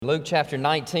Luke chapter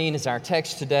 19 is our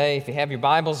text today. If you have your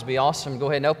Bibles, it'd be awesome. Go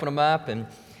ahead and open them up, and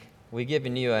we've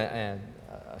given you a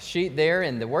sheet there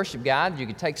in the worship guide. You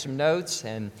can take some notes,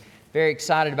 and very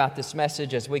excited about this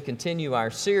message as we continue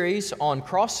our series on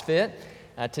CrossFit.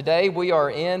 Today we are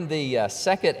in the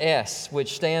second S,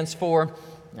 which stands for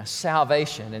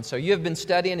salvation. And so you have been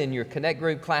studying in your Connect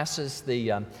Group classes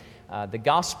the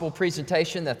gospel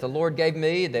presentation that the Lord gave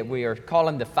me that we are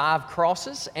calling the 5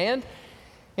 crosses. And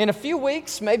in a few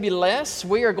weeks, maybe less,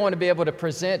 we are going to be able to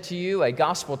present to you a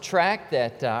gospel tract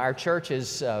that our church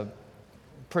is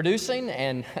producing.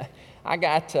 And I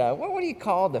got, what do you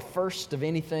call the first of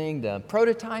anything? The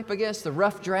prototype, I guess, the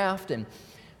rough draft. And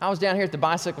I was down here at the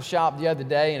bicycle shop the other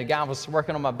day, and a guy was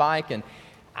working on my bike. And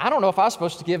I don't know if I was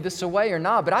supposed to give this away or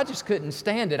not, but I just couldn't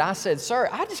stand it. I said, "Sir,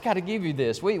 I just got to give you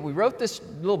this. We wrote this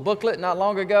little booklet not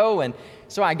long ago." And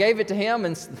so I gave it to him,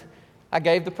 and I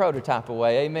gave the prototype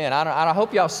away. Amen. I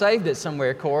hope y'all saved it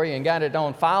somewhere, Corey, and got it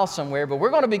on file somewhere. But we're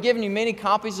going to be giving you many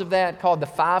copies of that called the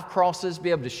 5 crosses.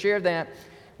 Be able to share that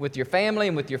with your family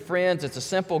and with your friends. It's a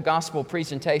simple gospel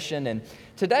presentation. And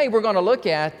today we're going to look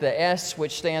at the S,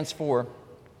 which stands for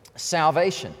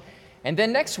salvation. And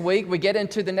then next week we get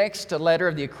into the next letter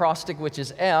of the acrostic, which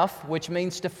is F, which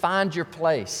means to find your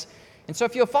place. And so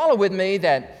if you'll follow with me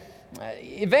that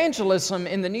evangelism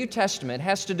in the New Testament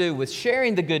has to do with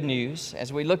sharing the good news,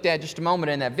 as we looked at just a moment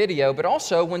in that video, but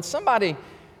also when somebody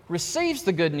receives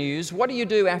the good news, what do you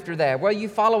do after that? Well, you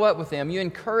follow up with them, you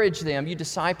encourage them, you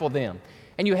disciple them,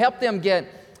 and you help them get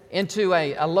into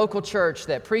a local church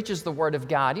that preaches the Word of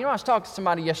God. You know, I was talking to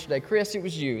somebody yesterday, Chris, it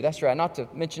was you, that's right, not to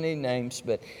mention any names,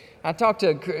 but I talked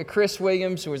to Chris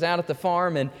Williams, who was out at the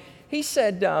farm, and he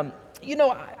said,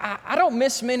 I don't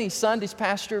miss many Sundays,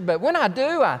 Pastor, but when I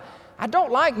do, I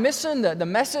don't like missing the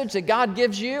message that God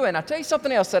gives you. And I'll tell you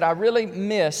something else that I really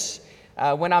miss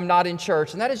when I'm not in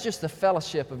church, and that is just the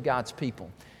fellowship of God's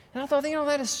people. And I thought,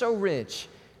 that is so rich.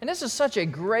 And this is such a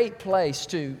great place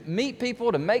to meet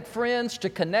people, to make friends, to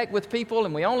connect with people.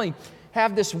 And we only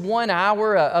have this 1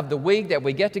 hour of the week that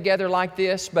we get together like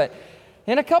this. But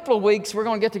in a couple of weeks, we're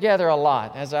going to get together a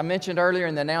lot. As I mentioned earlier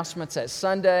in the announcements, that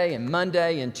Sunday and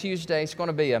Monday and Tuesday, it's going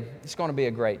to be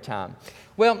a great time.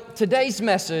 Well, today's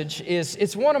message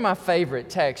it's one of my favorite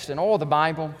texts in all the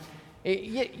Bible.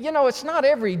 It's not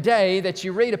every day that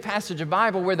you read a passage of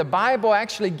Bible where the Bible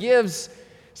actually gives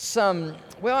some,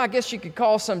 I guess you could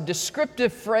call some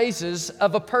descriptive phrases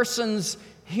of a person's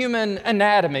human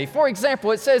anatomy. For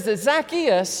example, it says that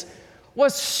Zacchaeus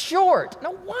was short.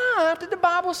 Now, why did the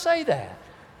Bible say that?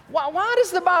 Why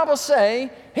does the Bible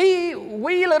say,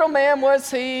 wee little man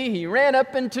was he ran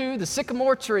up into the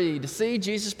sycamore tree to see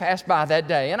Jesus pass by that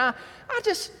day? And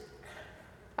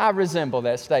I resemble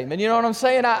that statement. You know what I'm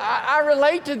saying? I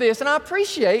relate to this, and I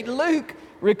appreciate Luke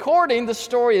recording the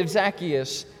story of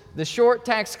Zacchaeus, the short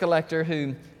tax collector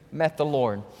who met the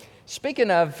Lord.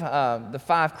 Speaking of the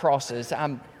 5 crosses,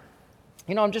 I'm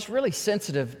just really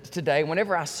sensitive today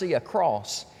whenever I see a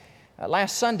cross.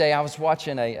 Last Sunday, I was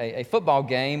watching a football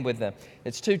game with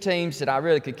it's 2 teams that I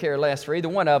really could care less for either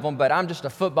one of them, but I'm just a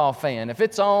football fan. If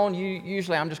it's on,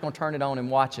 usually I'm just going to turn it on and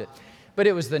watch it. But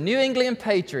it was the New England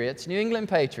Patriots,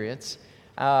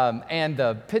 and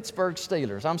the Pittsburgh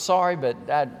Steelers. I'm sorry, but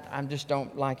I just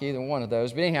don't like either one of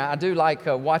those. But anyhow, I do like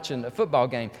watching a football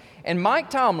game. And Mike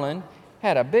Tomlin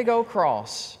had a big old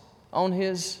cross on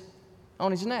his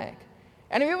neck.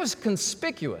 And it was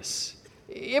conspicuous.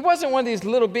 It wasn't one of these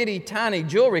little bitty tiny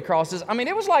jewelry crosses.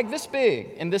 It was like this big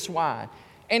and this wide.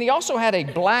 And he also had a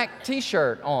black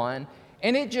t-shirt on,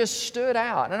 and it just stood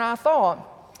out. And I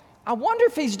thought, I wonder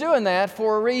if he's doing that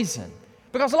for a reason.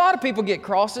 Because a lot of people get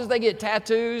crosses, they get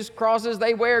tattoos, crosses,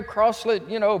 they wear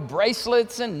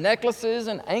bracelets and necklaces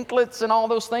and anklets and all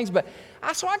those things.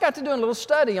 So I got to do a little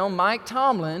study on Mike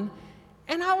Tomlin,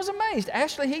 and I was amazed.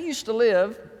 Actually, he used to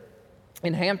live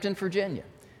in Hampton, Virginia.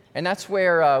 And that's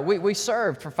where we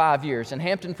served for 5 years in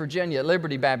Hampton, Virginia at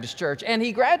Liberty Baptist Church. And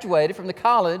he graduated from the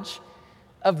College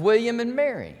of William and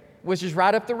Mary, which is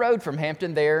right up the road from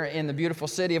Hampton there in the beautiful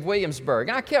city of Williamsburg.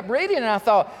 And I kept reading and I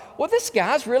thought, this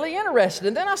guy's really interested.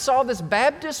 And then I saw this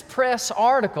Baptist Press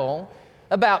article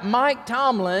about Mike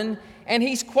Tomlin, and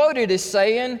he's quoted as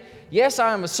saying, "Yes,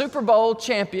 I am a Super Bowl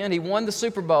champion." He won the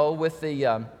Super Bowl with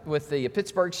the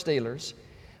Pittsburgh Steelers.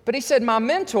 But he said, "My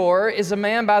mentor is a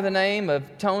man by the name of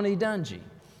Tony Dungy."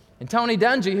 And Tony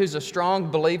Dungy, who's a strong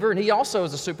believer, and he also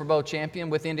is a Super Bowl champion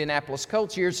with Indianapolis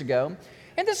Colts years ago.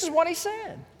 And this is what he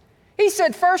said. He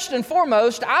said, "First and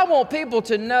foremost, I want people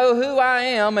to know who I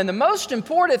am, and the most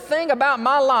important thing about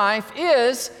my life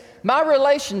is my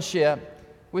relationship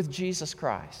with Jesus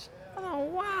Christ." I thought,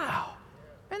 wow.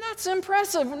 And That's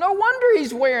impressive. No wonder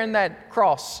he's wearing that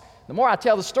cross. The more I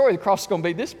tell the story, the cross is going to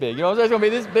be this big. You know, it's going to be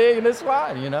this big and this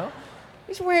wide, you know.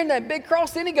 He's wearing that big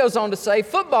cross. Then he goes on to say,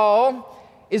 football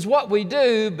is what we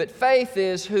do, but faith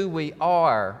is who we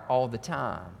are all the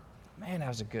time. Man, that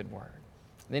was a good word.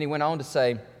 Then he went on to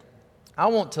say, I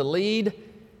want to lead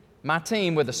my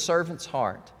team with a servant's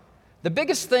heart. The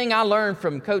biggest thing I learned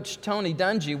from Coach Tony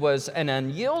Dungy was an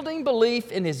unyielding belief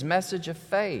in his message of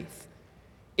faith.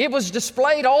 It was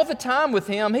displayed all the time with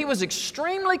him. He was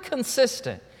extremely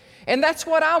consistent. And that's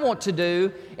what I want to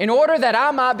do in order that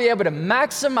I might be able to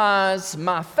maximize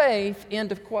my faith,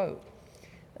 end of quote.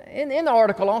 In the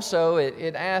article also,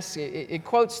 it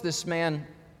quotes this man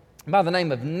by the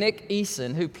name of Nick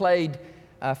Eason, who played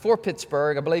for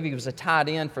Pittsburgh. I believe he was a tight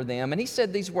end for them. And he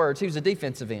said these words. He was a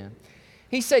defensive end.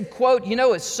 He said, quote, you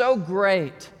know, it's so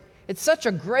great. It's such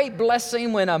a great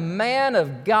blessing when a man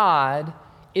of God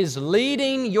is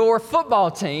leading your football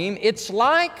team. It's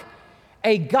like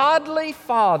a godly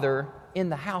father in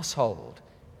the household.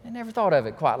 I never thought of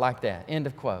it quite like that. End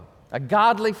of quote. A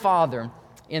godly father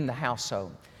in the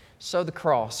household. So the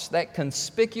cross, that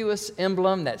conspicuous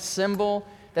emblem, that symbol,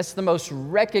 that's the most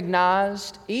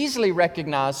recognized, easily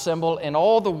recognized symbol in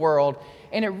all the world.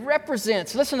 And it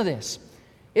represents, listen to this,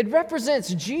 it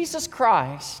represents Jesus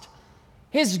Christ,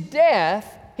 His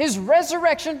death, His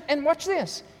resurrection, and watch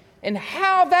this, and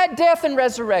how that death and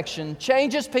resurrection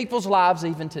changes people's lives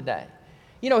even today.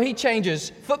 You know, He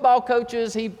changes football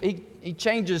coaches, He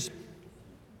changes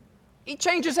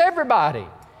everybody.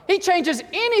 He changes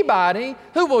anybody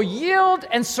who will yield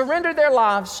and surrender their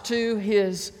lives to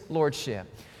His Lordship.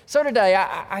 So today,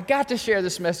 I got to share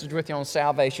this message with you on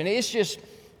salvation. It's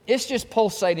just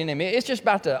pulsating in me. It's just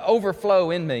about to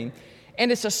overflow in me.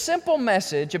 And it's a simple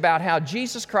message about how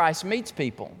Jesus Christ meets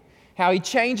people, how He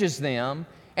changes them,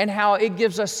 and how it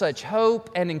gives us such hope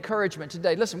and encouragement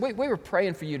today. Listen, we were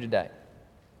praying for you today.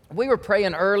 We were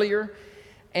praying earlier,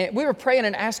 and we were praying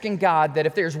and asking God that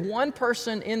if there's one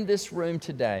person in this room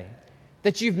today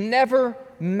that you've never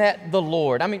met the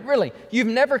Lord, I mean, really, you've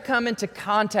never come into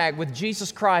contact with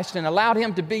Jesus Christ and allowed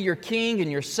Him to be your King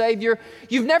and your Savior,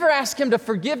 you've never asked Him to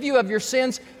forgive you of your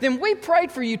sins, then we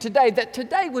prayed for you today that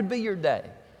today would be your day.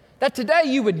 That today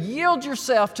you would yield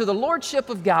yourself to the Lordship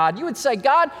of God. You would say,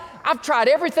 God, I've tried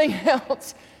everything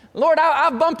else. Lord,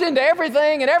 I've bumped into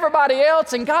everything and everybody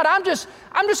else, and God, I'm just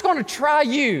going to try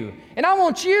You. And I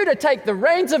want You to take the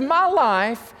reins of my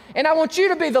life, and I want You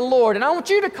to be the Lord, and I want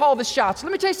You to call the shots.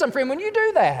 Let me tell you something, friend. When you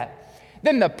do that,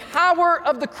 then the power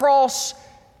of the cross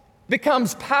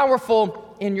becomes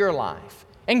powerful in your life.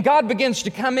 And God begins to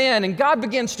come in, and God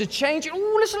begins to change you.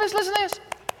 Ooh, listen to this.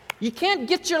 You can't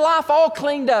get your life all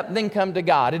cleaned up and then come to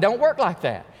God. It don't work like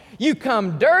that. You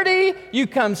come dirty, you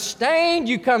come stained,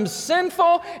 you come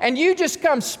sinful, and you just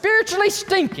come spiritually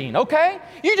stinking, okay?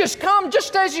 You just come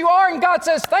just as you are, and God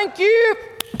says, thank you.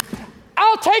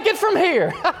 I'll take it from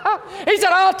here. He said,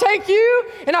 I'll take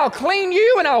you, and I'll clean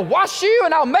you, and I'll wash you,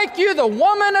 and I'll make you the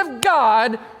woman of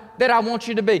God that I want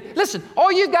you to be. Listen,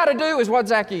 all you got to do is what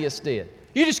Zacchaeus did.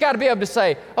 You just got to be able to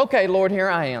say, okay, Lord, here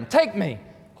I am. Take me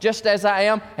just as I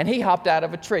am. And he hopped out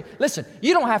of a tree. Listen,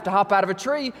 you don't have to hop out of a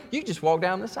tree. You just walk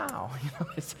down this aisle. You know,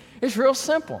 it's real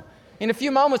simple. In a few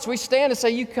moments, we stand and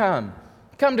say, you come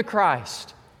to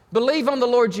Christ. Believe on the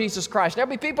Lord Jesus Christ. There'll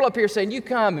be people up here saying, you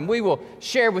come and we will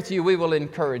share with you. We will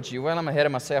encourage you. Well, I'm ahead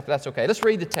of myself, but that's okay. Let's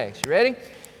read the text. You ready?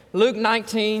 Luke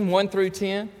 19, 1 through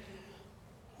 10.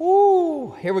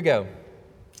 Woo, here we go.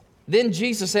 Then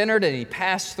Jesus entered and He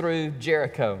passed through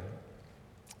Jericho.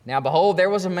 Now behold,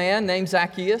 there was a man named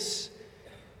Zacchaeus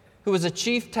who was a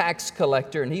chief tax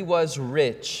collector, and he was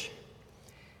rich.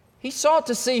 He sought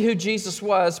to see who Jesus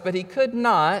was, but he could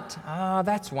not.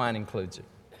 That's why it includes it.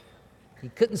 He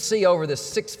couldn't see over the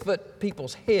 6-foot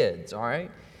people's heads, all right?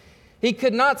 He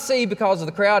could not see because of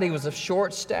the crowd. He was of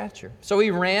short stature. So he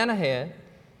ran ahead,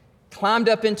 climbed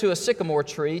up into a sycamore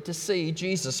tree to see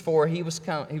Jesus, for he was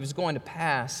going to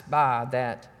pass by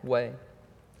that way.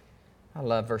 I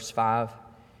love verse 5.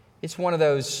 It's one of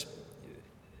those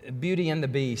Beauty and the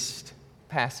Beast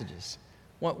passages.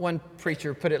 One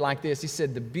preacher put it like this. He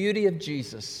said, the beauty of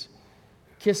Jesus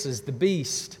kisses the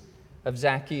beast of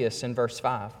Zacchaeus in verse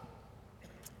 5.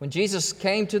 When Jesus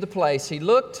came to the place, He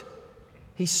looked,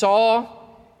 He saw,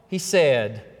 He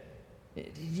said. Do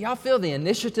y'all feel the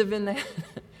initiative in that?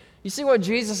 You see what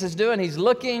Jesus is doing? He's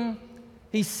looking,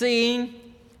 He's seeing,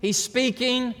 He's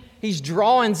speaking, He's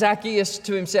drawing Zacchaeus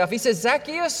to Himself. He says,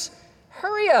 Zacchaeus,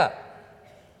 hurry up,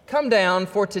 come down,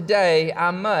 for today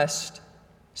I must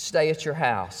stay at your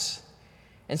house.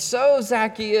 And so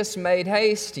Zacchaeus made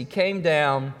haste. He came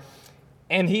down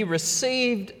and he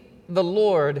received the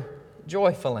Lord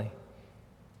joyfully.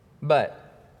 But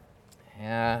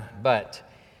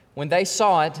when they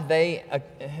saw it,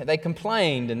 they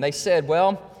complained and they said,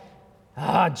 well,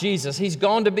 Jesus, he's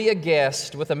gone to be a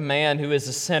guest with a man who is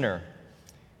a sinner.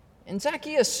 And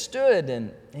Zacchaeus stood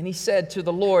and he said to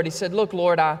the Lord, he said, look,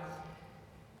 Lord, I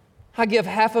give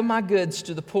half of my goods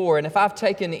to the poor, and if I've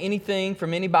taken anything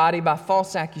from anybody by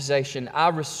false accusation, I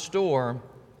restore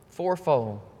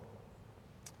fourfold.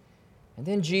 And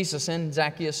then Jesus, in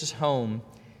Zacchaeus' home,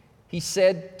 he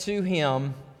said to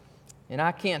him, and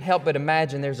I can't help but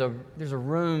imagine there's a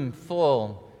room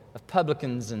full of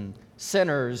publicans and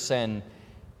sinners, and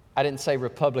I didn't say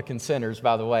Republican sinners,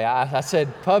 by the way. I said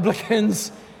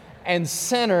publicans and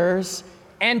sinners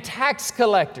and tax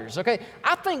collectors, okay?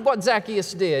 I think what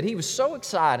Zacchaeus did, he was so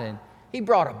excited, he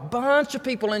brought a bunch of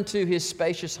people into his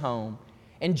spacious home,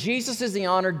 and Jesus is the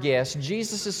honored guest.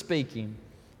 Jesus is speaking,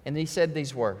 and he said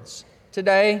these words,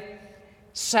 today,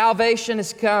 salvation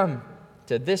has come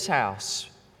to this house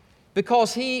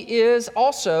because he is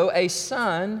also a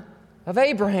son of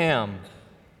Abraham.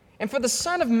 And for the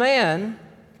Son of Man,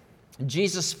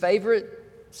 Jesus'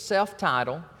 favorite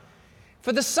self-title,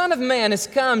 for the Son of Man has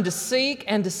come to seek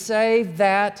and to save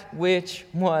that which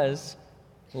was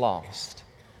lost.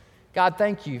 God,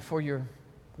 thank you for your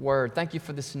word. Thank you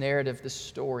for this narrative, this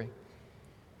story.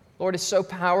 Lord, it's so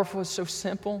powerful, it's so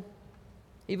simple.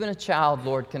 Even a child,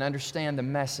 Lord, can understand the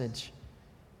message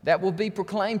that will be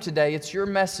proclaimed today. It's your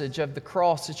message of the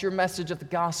cross. It's your message of the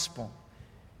gospel.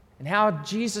 And how,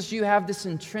 Jesus, you have this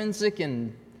intrinsic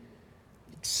and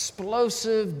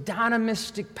explosive,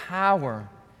 dynamistic power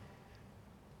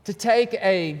to take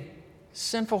a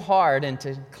sinful heart and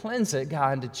to cleanse it,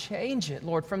 God, and to change it,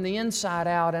 Lord, from the inside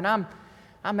out. And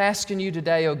I'm asking you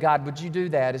today, oh God, would you do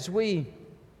that? As we,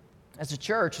 as a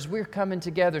church, as we're coming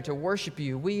together to worship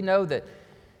you, we know that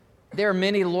there are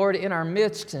many, Lord, in our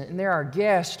midst, and they're our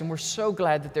guests, and we're so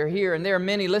glad that they're here. And there are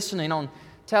many listening on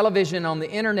television, on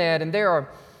the internet, and there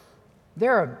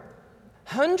are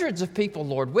hundreds of people,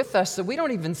 Lord, with us that we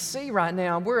don't even see right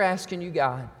now. And we're asking you,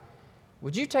 God,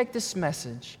 would you take this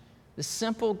message, this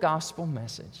simple gospel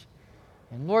message,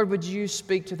 and Lord, would you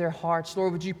speak to their hearts?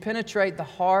 Lord, would you penetrate the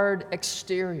hard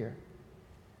exterior?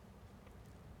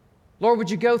 Lord, would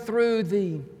you go through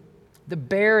the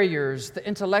barriers, the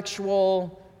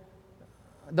intellectual,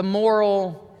 the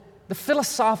moral, the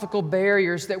philosophical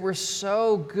barriers that we're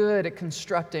so good at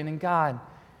constructing. And God,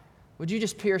 would you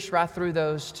just pierce right through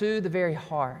those to the very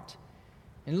heart?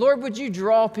 And Lord, would you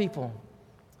draw people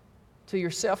to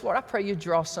yourself? Lord, I pray you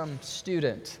draw some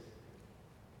student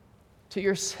to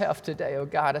yourself today, oh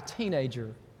God, a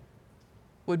teenager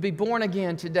would be born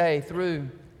again today through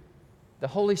the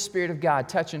Holy Spirit of God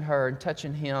touching her and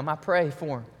touching him. I pray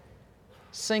for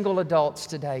single adults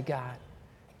today, God.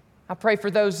 I pray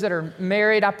for those that are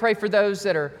married. I pray for those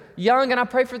that are young, and I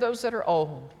pray for those that are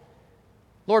old.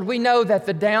 Lord, we know that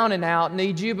the down and out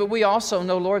need you, but we also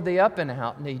know, Lord, the up and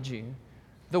out need you.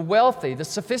 The wealthy, the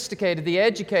sophisticated, the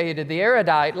educated, the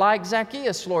erudite, like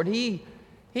Zacchaeus, Lord, he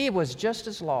was just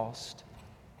as lost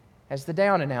as the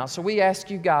down and out. So we ask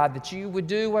you, God, that you would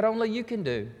do what only you can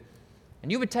do.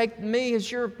 And you would take me as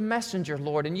your messenger,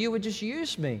 Lord, and you would just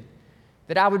use me.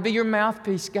 That I would be your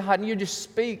mouthpiece, God, and you just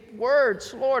speak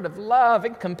words, Lord, of love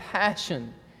and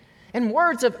compassion and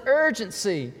words of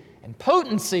urgency and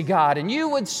potency, God. And you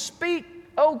would speak,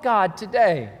 oh God,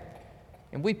 today.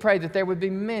 And we pray that there would be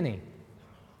many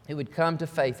who would come to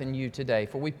faith in you today.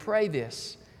 For we pray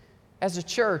this as a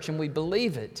church, and we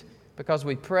believe it because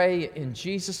we pray in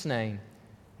Jesus' name.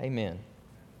 Amen.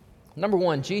 Number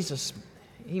one, Jesus,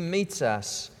 he meets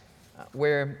us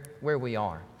where we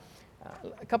are.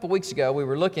 A couple weeks ago, we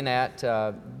were looking at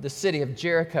the city of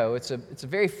Jericho. It's a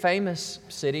very famous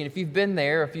city, and if you've been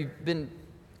there, if you've been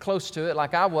close to it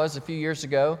like I was a few years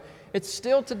ago, it's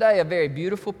still today a very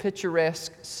beautiful,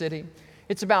 picturesque city.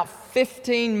 It's about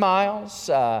 15 miles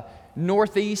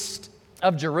northeast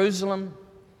of Jerusalem,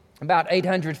 about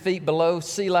 800 feet below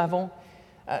sea level.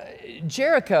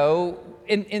 Jericho,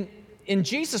 in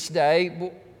Jesus'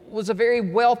 day, was a very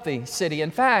wealthy city. In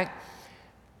fact,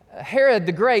 Herod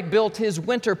the Great built his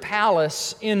winter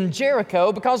palace in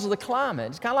Jericho because of the climate.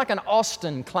 It's kind of like an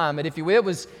Austin climate, if you will.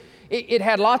 It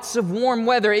had lots of warm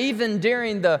weather even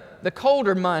during the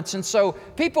colder months. And so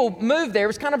people moved there. It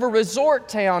was kind of a resort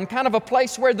town, kind of a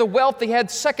place where the wealthy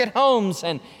had second homes.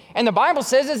 And the Bible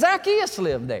says that Zacchaeus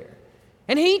lived there.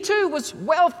 And he too was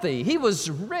wealthy. He was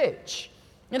rich.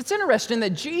 And it's interesting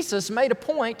that Jesus made a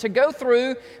point to go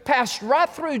pass right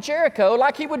through Jericho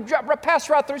like he would pass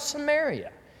right through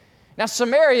Samaria. Now,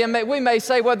 Samaria, we may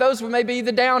say, well, those may be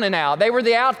the down and out. They were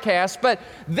the outcasts. But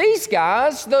these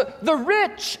guys, the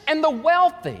rich and the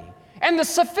wealthy, And the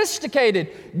sophisticated,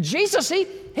 Jesus,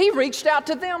 he reached out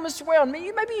to them as well.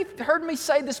 Maybe you've heard me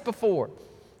say this before,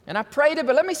 and I prayed it,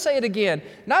 but let me say it again.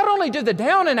 Not only do the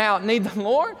down and out need the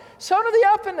Lord, so do the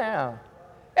up and out.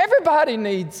 Everybody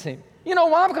needs Him. You know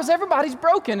why? Because everybody's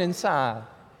broken inside.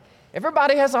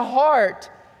 Everybody has a heart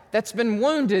that's been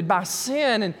wounded by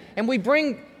sin, and we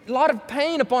bring a lot of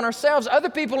pain upon ourselves. Other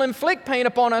people inflict pain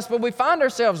upon us, but we find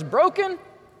ourselves broken.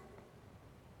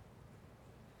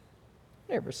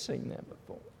 Never seen that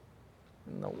before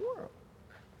in the world.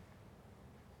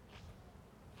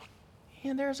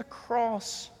 And there's a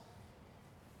cross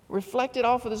reflected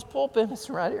off of this pulpit. It's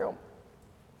right here.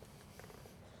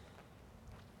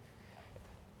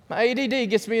 My ADD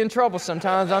gets me in trouble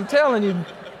sometimes. I'm telling you,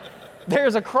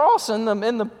 there's a cross in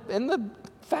the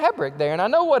fabric there, and I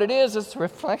know what it is. It's a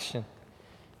reflection.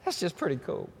 That's just pretty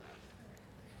cool.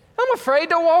 I'm afraid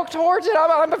to walk towards it.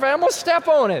 I'm afraid I'm going to step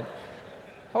on it.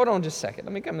 Hold on just a second.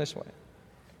 Let me come this way.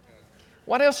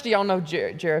 What else do y'all know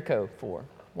Jericho for?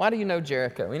 Why do you know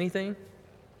Jericho? Anything?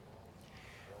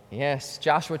 Yes,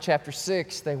 Joshua chapter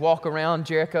 6. They walk around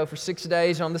Jericho for 6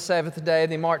 days. On the seventh day,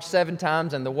 they march 7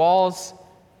 times, and the walls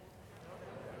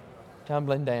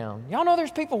tumbling down. Y'all know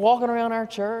there's people walking around our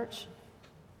church?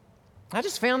 I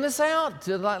just found this out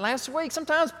last week.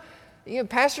 Sometimes,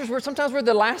 pastors sometimes we're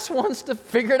the last ones to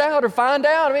figure it out or find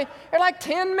out. I mean, there are like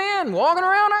 10 men walking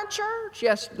around our church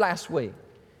last week.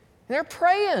 And they're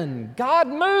praying, God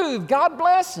move, God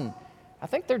bless. And I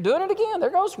think they're doing it again. There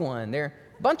goes one. They're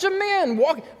a bunch of men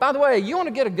walking. By the way, you want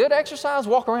to get a good exercise?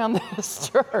 Walk around this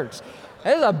church.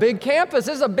 This is a big campus.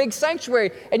 This is a big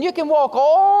sanctuary. And you can walk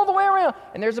all the way around.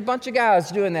 And there's a bunch of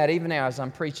guys doing that even now as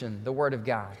I'm preaching the Word of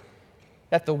God.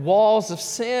 That the walls of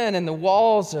sin and the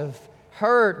walls of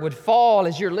hurt would fall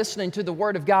as you're listening to the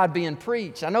Word of God being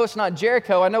preached. I know it's not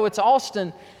Jericho. I know it's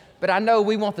Austin. But I know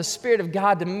we want the Spirit of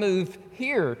God to move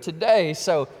here today.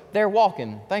 So they're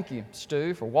walking. Thank you,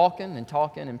 Stu, for walking and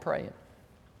talking and praying.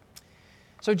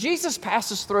 So Jesus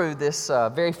passes through this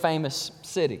very famous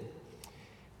city.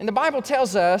 And the Bible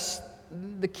tells us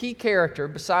the key character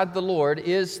beside the Lord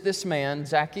is this man,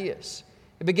 Zacchaeus.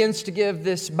 It begins to give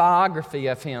this biography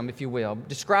of him, if you will.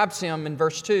 Describes him in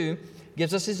verse 2,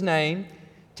 gives us his name,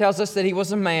 tells us that he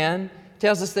was a man,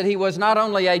 tells us that he was not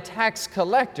only a tax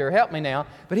collector, help me now,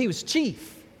 but he was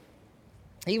chief.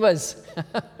 He was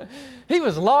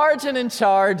large and in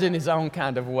charge in his own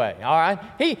kind of way, all right?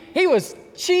 He was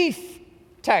chief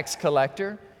tax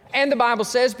collector, and the Bible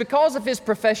says because of his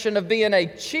profession of being a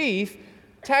chief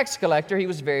tax collector, he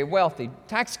was very wealthy.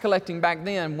 Tax collecting back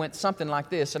then went something like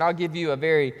this, and I'll give you a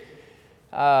very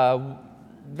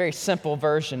simple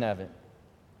version of it.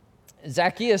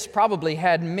 Zacchaeus probably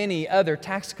had many other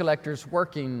tax collectors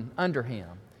working under him.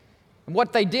 And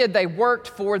what they did, they worked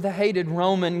for the hated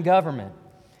Roman government.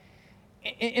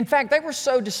 In fact, they were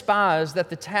so despised that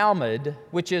the Talmud,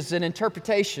 which is an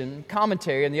interpretation,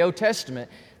 commentary in the Old Testament,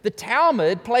 the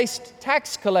Talmud placed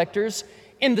tax collectors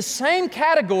in the same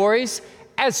categories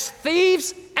as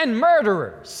thieves and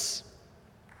murderers.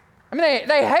 I mean,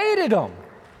 they hated them.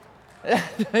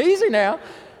 Easy now.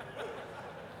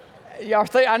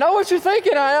 I know what you're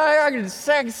thinking. I can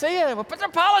see it. We'll put the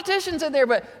politicians in there.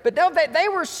 But no, they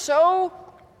were so,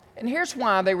 and here's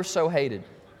why they were so hated.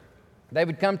 They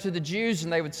would come to the Jews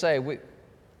and they would say,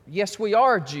 yes, we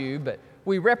are a Jew, but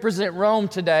we represent Rome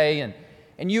today,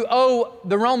 and you owe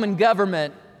the Roman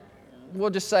government, we'll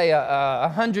just say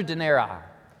 100 denarii,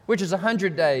 which is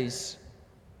 100 days'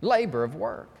 labor of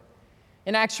work.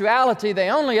 In actuality, they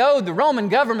only owed the Roman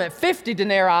government 50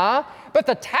 denarii, but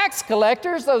the tax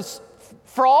collectors, those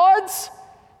frauds,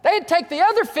 they'd take the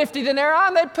other 50 denarii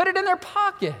and they'd put it in their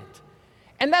pocket.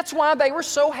 And that's why they were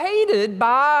so hated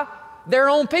by their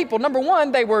own people. Number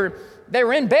one, they were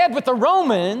in bed with the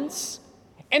Romans.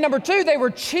 And number two, they were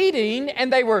cheating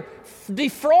and they were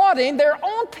defrauding their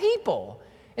own people.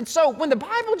 And so when the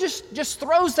Bible just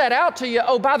throws that out to you,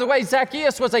 oh, by the way,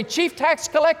 Zacchaeus was a chief tax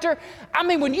collector. I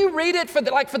mean, when you read it for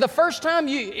the first time,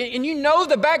 you know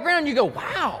the background, you go,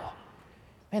 wow,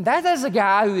 man, that is a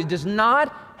guy who does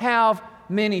not have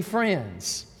many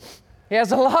friends. He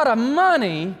has a lot of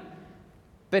money,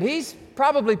 but he's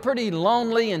probably pretty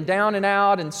lonely and down and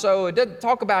out. And so it doesn't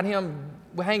talk about him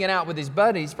hanging out with his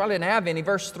buddies. Probably didn't have any.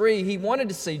 Verse 3, he wanted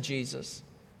to see Jesus.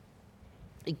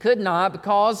 He could not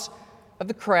because of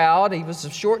the crowd. He was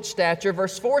of short stature.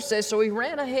 Verse 4 says, so he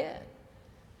ran ahead.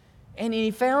 And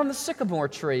he found the sycamore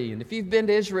tree. And if you've been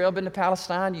to Israel, been to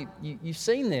Palestine, you've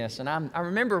seen this. And I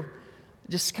remember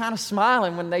just kind of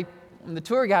smiling when the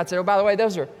tour guide said, oh, by the way,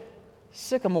 those are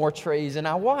sycamore trees. And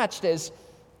I watched as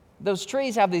those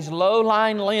trees have these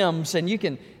low-lying limbs, and you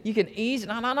can ease,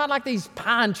 not like these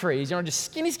pine trees, just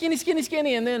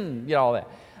skinny, and then get all that.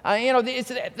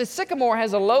 The sycamore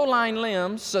has a low-lying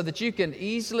limbs so that you can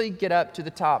easily get up to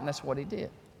the top, and that's what he did.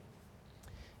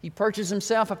 He perches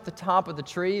himself up the top of the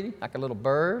tree like a little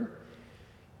bird,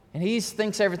 and he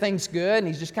thinks everything's good, and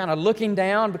he's just kind of looking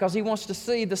down because he wants to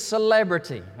see the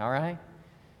celebrity, all right?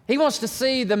 He wants to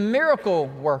see the miracle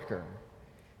worker.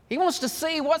 He wants to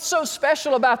see what's so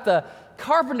special about the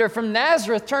carpenter from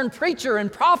Nazareth turned preacher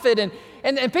and prophet,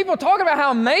 and people talking about how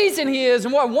amazing he is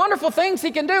and what wonderful things he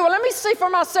can do. Well, let me see for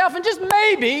myself, and just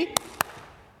maybe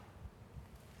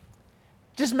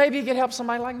he could help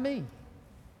somebody like me.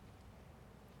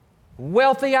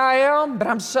 Wealthy I am, but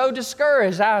I'm so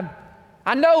discouraged. I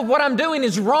know what I'm doing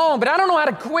is wrong, but I don't know how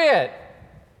to quit.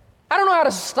 I don't know how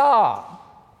to stop.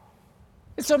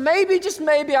 And so maybe, just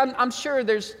maybe, I'm sure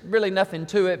there's really nothing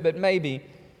to it, but maybe.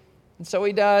 And so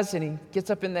he does, and he gets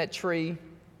up in that tree.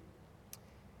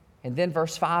 And then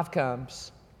verse 5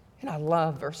 comes, and I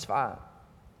love verse 5.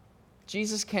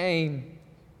 Jesus came,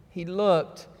 he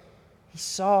looked, he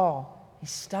saw, he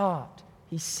stopped,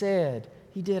 he said,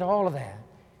 he did all of that.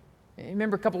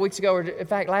 Remember a couple weeks ago, or in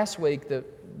fact last week, the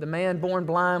man born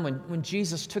blind, when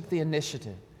Jesus took the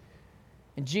initiative.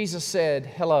 And Jesus said,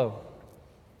 hello.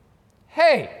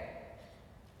 Hey,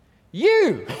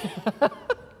 you!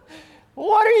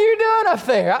 What are you doing up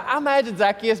there? I imagine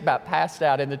Zacchaeus about passed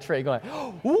out in the tree going,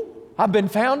 ooh, I've been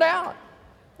found out.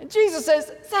 And Jesus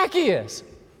says, Zacchaeus,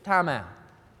 time out.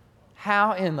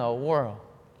 How in the world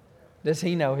does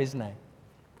he know his name?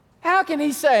 How can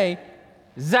he say,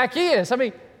 Zacchaeus? I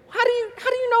mean, how do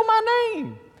you know my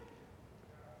name?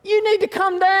 You need to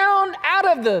come down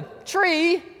out of the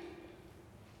tree.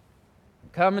 I'm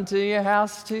coming to your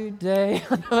house today.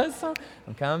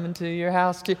 I'm coming to your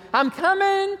house today. I'm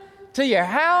coming to your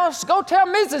house. Go tell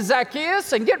Mrs.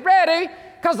 Zacchaeus and get ready,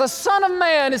 because the Son of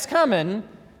Man is coming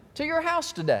to your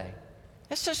house today.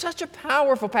 It's just such a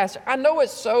powerful passage. I know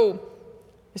it's so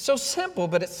simple,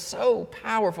 but it's so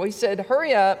powerful. He said,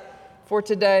 hurry up, for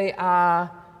today I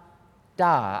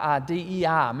die.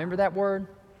 I-D-E-I. Remember that word?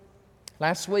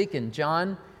 Last week in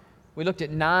John, we looked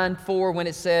at 9:4 when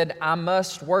it said, I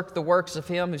must work the works of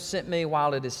him who sent me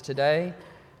while it is today.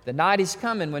 The night is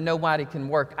coming when nobody can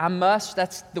work. I must,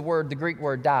 that's the word, the Greek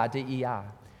word die, D-E-I.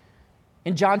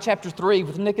 In John chapter 3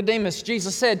 with Nicodemus,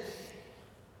 Jesus said,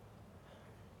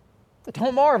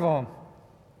 don't marvel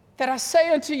that I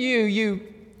say unto you,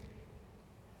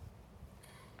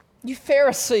 you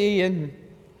Pharisee and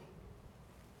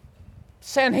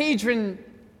Sanhedrin,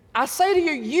 I say to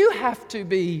you,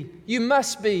 you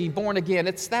must be born again.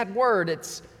 It's that word.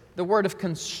 It's the word of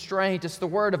constraint. It's the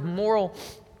word of moral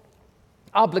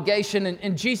obligation.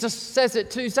 And Jesus says it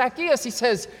to Zacchaeus. He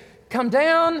says, come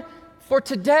down, for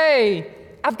today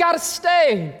I've got to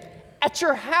stay at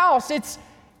your house.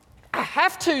 I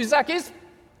have to, Zacchaeus.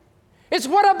 It's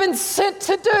what I've been sent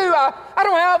to do. I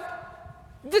don't have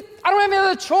any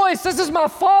other choice. This is my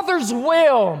Father's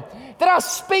will, that I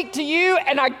speak to you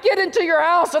and I get into your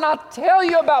house and I tell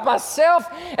you about myself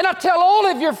and I tell all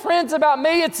of your friends about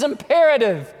me. It's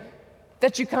imperative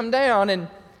that you come down. And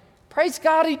praise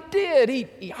God, he did.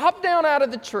 He hopped down out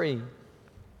of the tree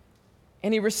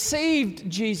and he received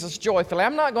Jesus joyfully.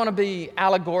 I'm not going to be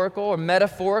allegorical or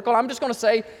metaphorical. I'm just going to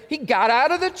say he got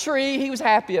out of the tree. He was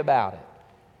happy about it.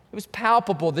 It was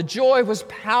palpable. The joy was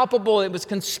palpable. It was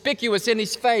conspicuous in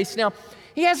his face. Now,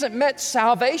 he hasn't met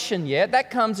salvation yet. That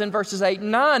comes in verses 8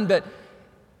 and 9. But,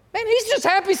 man, he's just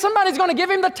happy somebody's going to give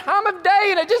him the time of day,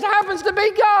 and it just happens to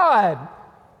be God.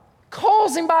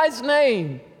 Calls him by his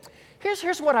name.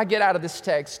 Here's what I get out of this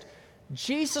text.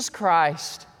 Jesus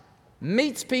Christ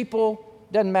meets people,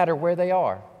 doesn't matter where they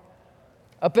are.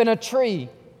 Up in a tree,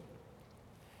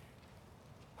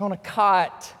 on a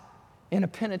cot, in a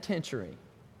penitentiary,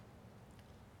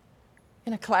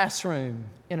 in a classroom,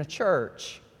 in a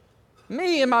church,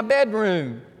 me in my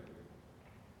bedroom.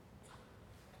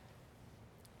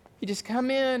 He just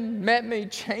come in, met me,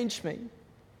 changed me.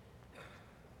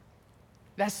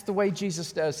 That's the way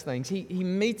Jesus does things. He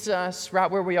meets us right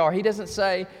where we are. He doesn't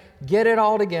say, get it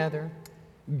all together.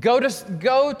 Go to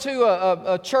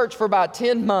a church for about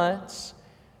 10 months.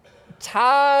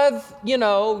 Tithe,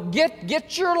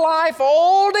 get your life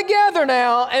all together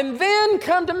now, and then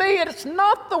come to me. And it's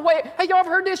not the way. Hey, y'all ever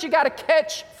heard this? You got to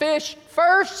catch fish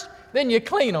first, then you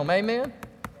clean them. Amen?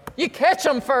 You catch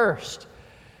them first.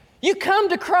 You come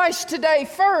to Christ today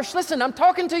first. Listen, I'm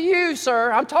talking to you,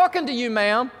 sir. I'm talking to you,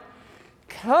 ma'am.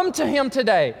 Come to him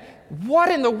today. What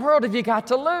in the world have you got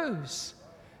to lose?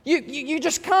 You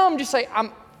just come. Just say,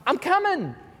 I'm coming.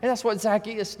 And that's what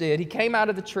Zacchaeus did. He came out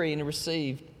of the tree and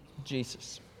received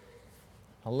Jesus.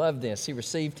 I love this. He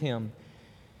received him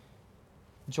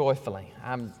joyfully.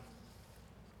 I'm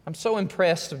so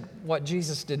impressed with what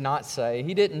Jesus did not say.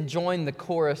 He didn't join the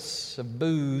chorus of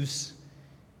boos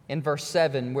in verse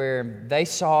 7 where they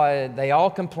saw it, they all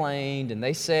complained, and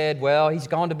they said, well, he's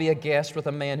gone to be a guest with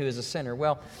a man who is a sinner.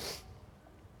 Well,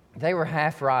 they were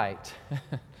half right.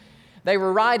 They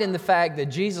were right in the fact that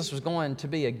Jesus was going to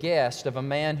be a guest of a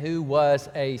man who was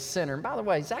a sinner. And by the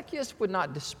way, Zacchaeus would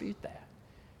not dispute that.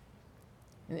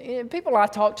 And people I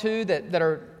talk to that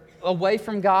are away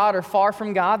from God or far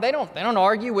from God, they don't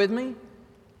argue with me.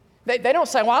 They don't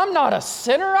say, well, I'm not a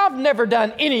sinner. I've never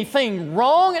done anything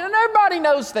wrong. And everybody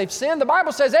knows they've sinned. The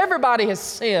Bible says everybody has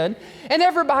sinned, and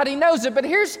everybody knows it. But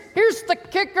here's the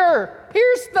kicker.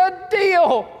 Here's the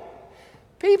deal.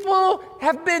 People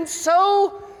have been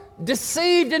so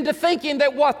deceived into thinking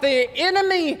that what the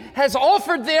enemy has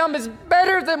offered them is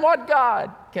better than what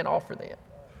God can offer them.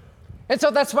 And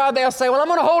so that's why they'll say, well, I'm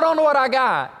going to hold on to what I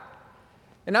got.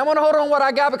 And I want to hold on to what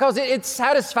I got because it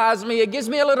satisfies me. It gives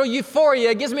me a little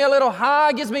euphoria. It gives me a little high.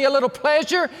 It gives me a little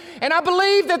pleasure. And I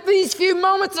believe that these few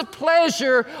moments of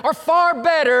pleasure are far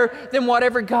better than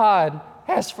whatever God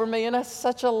has for me. And that's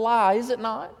such a lie, is it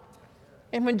not?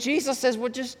 And when Jesus says, well,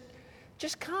 just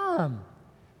come.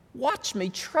 Watch me,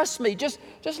 trust me, just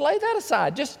lay that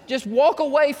aside. Just walk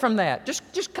away from that.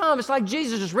 Just come. It's like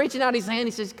Jesus just reaching out his hand.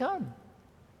 He says, come.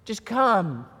 Just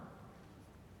come.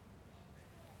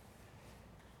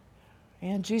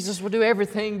 And Jesus will do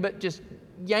everything but just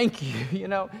yank you,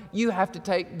 You have to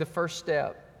take the first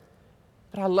step.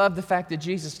 But I love the fact that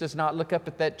Jesus does not look up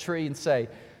at that tree and say,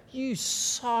 you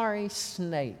sorry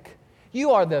snake.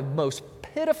 You are the most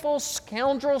pitiful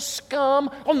scoundrel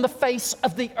scum on the face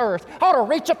of the earth. I ought to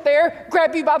reach up there,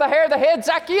 grab you by the hair of the head,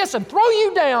 Zacchaeus, and throw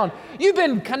you down. You've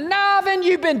been conniving.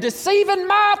 You've been deceiving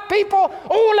my people.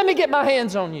 Oh, let me get my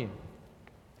hands on you.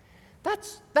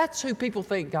 That's who people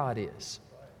think God is.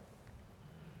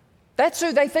 That's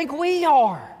who they think we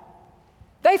are.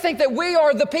 They think that we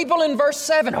are the people in verse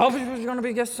 7. Oh, you're going to be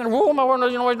a guest sinner. Oh, my word,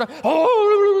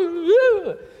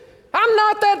 I'm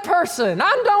not that person.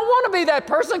 I don't want to be that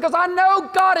person because I know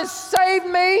God has saved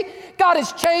me, God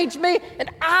has changed me, and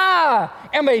I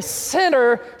am a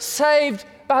sinner saved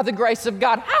by the grace of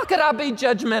God. How could I be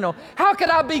judgmental? How could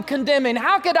I be condemning?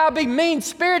 How could I be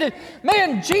mean-spirited?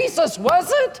 Man, Jesus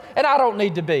wasn't, and I don't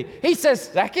need to be. He says,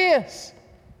 Zacchaeus,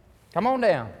 come on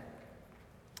down.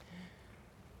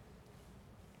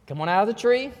 Come on out of the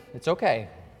tree. It's okay.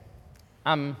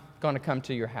 I'm going to come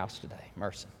to your house today.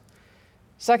 Mercy.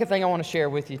 Second thing I want to share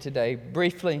with you today,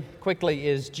 briefly, quickly,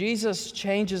 is Jesus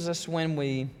changes us when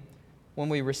we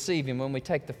receive Him, when we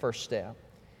take the first step.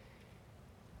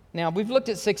 Now, we've looked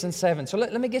at 6 and 7, so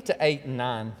let me get to 8 and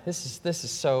 9. This is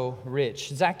so rich.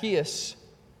 Zacchaeus,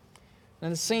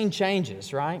 and the scene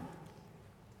changes, right?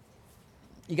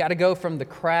 You got to go from the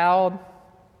crowd,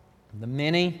 the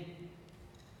many,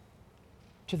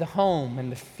 to the home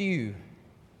and the few.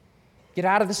 Get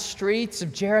out of the streets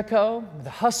of Jericho, the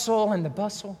hustle and the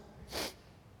bustle,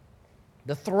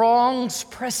 the throngs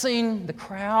pressing, the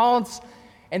crowds.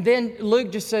 And then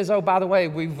Luke just says, oh, by the way,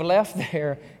 we've left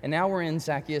there, and now we're in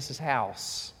Zacchaeus'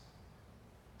 house.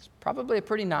 It's probably a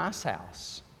pretty nice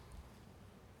house.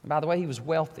 And by the way, he was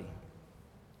wealthy.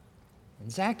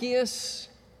 And Zacchaeus,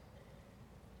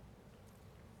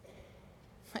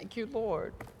 thank you,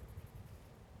 Lord.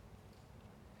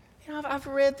 I've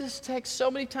read this text so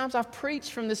many times. I've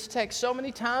preached from this text so many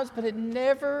times, but it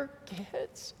never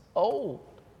gets old.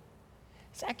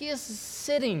 Zacchaeus is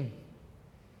sitting.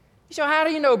 You say, how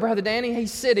do you know, Brother Danny,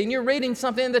 he's sitting? You're reading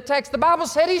something in the text. The Bible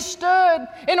said he stood.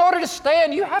 In order to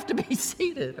stand, you have to be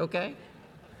seated, okay?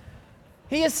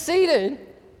 He is seated,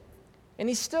 and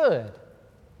he stood.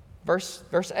 Verse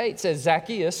 8 says,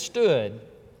 Zacchaeus stood,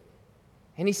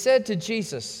 and he said to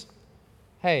Jesus,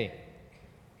 hey,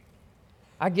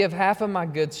 I give half of my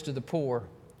goods to the poor.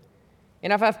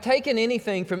 And if I've taken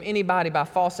anything from anybody by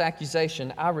false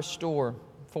accusation, I restore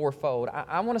fourfold.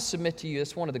 I want to submit to you,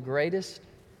 it's one of the greatest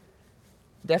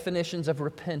definitions of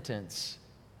repentance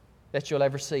that you'll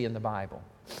ever see in the Bible.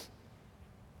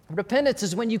 Repentance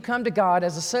is when you come to God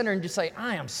as a sinner and you say,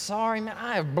 I am sorry, man,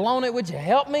 I have blown it. Would you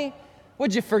help me?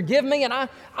 Would you forgive me? And I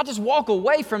just walk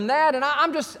away from that, and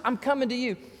I'm coming to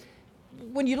you.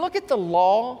 When you look at the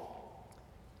law,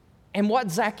 and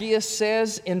what Zacchaeus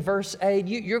says in verse 8,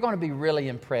 you're going to be really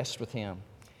impressed with him.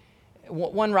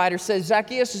 One writer says,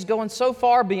 Zacchaeus is going so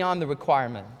far beyond the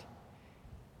requirement,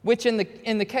 which in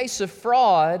the case of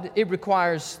fraud, it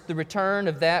requires the return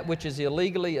of that which is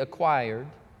illegally acquired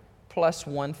plus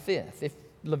 1/5, if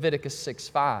Leviticus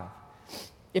 6:5.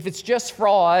 If it's just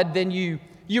fraud, then you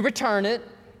return it,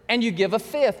 and you give a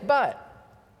fifth. But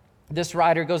this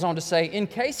writer goes on to say, in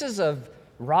cases of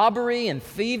robbery and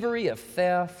thievery, of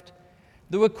theft,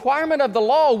 the requirement of the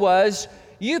law was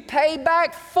you pay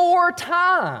back 4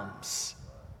 times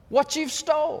what you've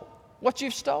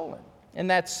stolen. And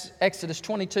that's Exodus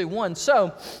 22:1.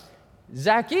 So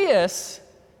Zacchaeus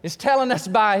is telling us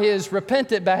by his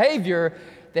repentant behavior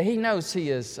that he knows he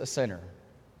is a sinner.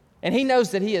 And he knows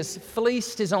that he has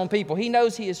fleeced his own people. He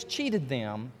knows he has cheated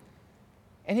them.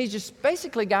 And he's just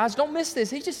basically, guys, don't miss this.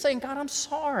 He's just saying, God, I'm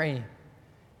sorry.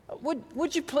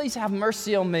 Would you please have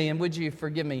mercy on me and would you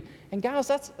forgive me? And guys,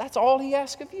 that's all he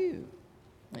asks of you.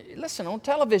 Listen, on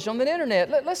television, on the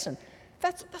internet, listen,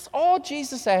 that's all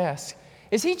Jesus asks.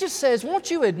 Is he just says, won't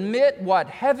you admit what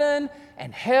heaven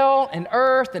and hell and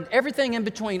earth and everything in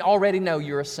between already know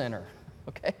you're a sinner?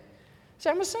 Okay? Say,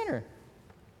 I'm a sinner.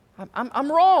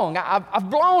 I'm wrong. I've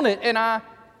blown it, and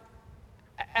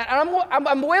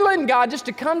I'm willing, God, just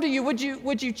to come to you. Would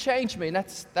you change me? And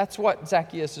that's what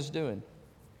Zacchaeus is doing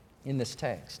in this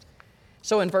text.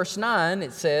 So in verse 9,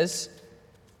 it says,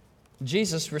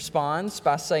 Jesus responds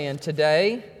by saying,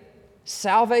 today,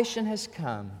 salvation has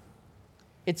come.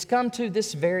 It's come to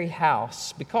this very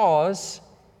house because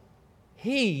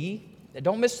he,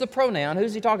 don't miss the pronoun,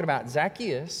 who's he talking about?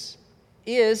 Zacchaeus,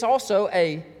 is also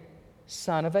a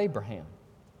son of Abraham.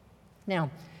 Now,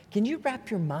 can you wrap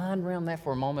your mind around that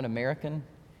for a moment, American?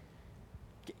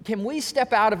 Can we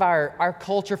step out of our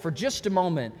culture for just a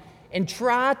moment and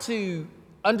try to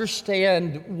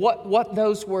understand what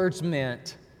those words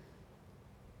meant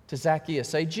to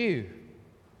Zacchaeus, a Jew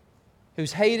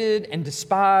who's hated and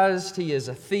despised? He is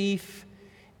a thief.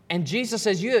 And Jesus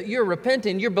says, you're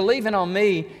repenting, you're believing on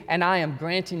me, and I am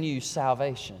granting you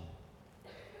salvation.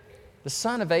 The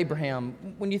son of Abraham,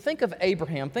 when you think of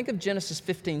Abraham, think of Genesis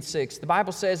 15:6. The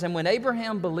Bible says, and when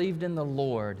Abraham believed in the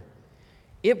Lord,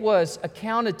 it was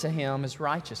accounted to him as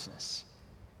righteousness.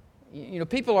 You know,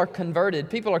 people are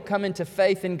converted. People are coming to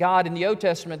faith in God in the Old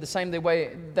Testament the same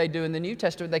way they do in the New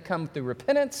Testament. They come through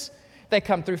repentance. They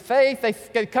come through faith.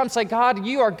 They come say, God,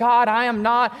 you are God. I am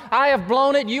not. I have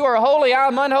blown it. You are holy. I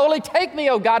am unholy. Take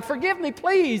me, oh God. Forgive me,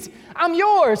 please. I'm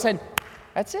yours. And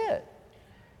that's it.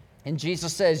 And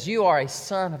Jesus says, you are a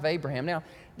son of Abraham. Now,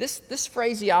 this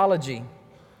phraseology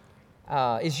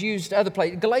is used other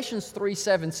places. Galatians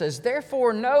 3:7 says,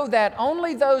 therefore know that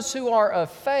only those who are of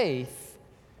faith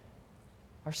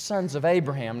are sons of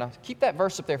Abraham. Now, keep that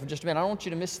verse up there for just a minute. I don't want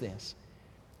you to miss this.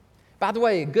 By the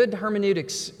way, good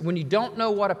hermeneutics, when you don't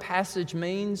know what a passage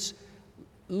means,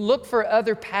 look for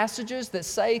other passages that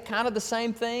say kind of the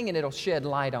same thing and it'll shed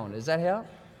light on it. Does that help?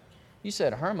 You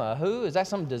said who? Is that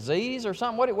some disease or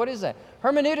something? What is that?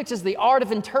 Hermeneutics is the art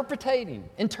of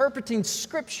interpreting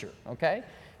Scripture, okay?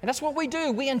 And that's what we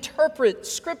do. We interpret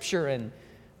Scripture, and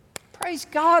praise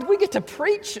God, we get to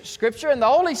preach Scripture, and the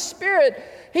Holy Spirit,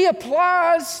 He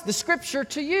applies the Scripture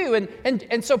to you.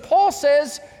 And so Paul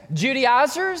says,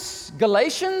 Judaizers,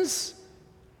 Galatians,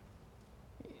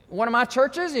 one of my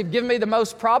churches, you've given me the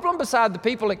most problem beside the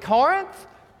people at Corinth.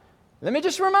 Let me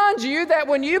just remind you that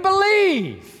when you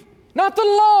believe, not the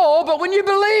law, but when you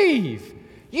believe,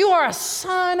 you are a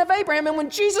son of Abraham. And when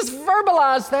Jesus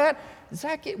verbalized that,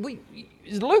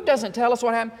 Luke doesn't tell us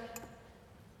what happened.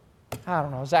 I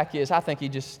don't know, Zacchaeus, I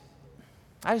just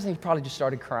think he probably just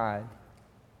started crying.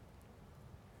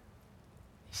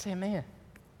 He said, man,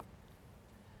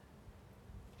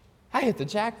 I hit the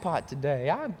jackpot today.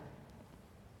 I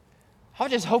was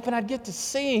just hoping I'd get to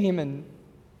see him. And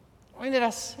when did I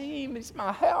see him? He's in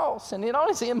my house. And not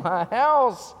only is he in my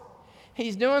house,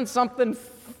 He's doing something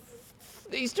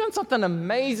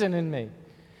amazing in me.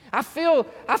 I feel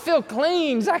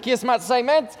clean. Zacchaeus might say,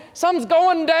 man, something's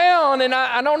going down, and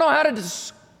I don't know how to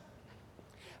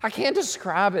I can't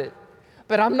describe it.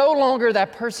 But I'm no longer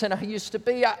that person I used to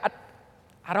be. I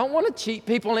don't want to cheat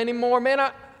people anymore, man.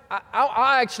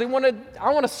 I actually want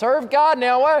to serve God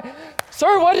now.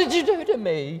 Sir, what did you do to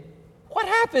me? What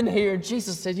happened here?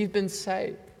 Jesus said, you've been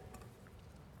saved.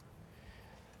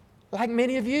 Like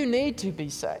many of you need to be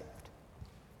saved.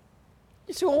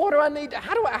 You say, well, what do I need?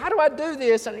 How do I do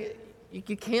this?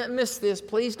 You can't miss this.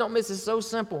 Please don't miss it. It's so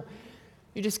simple.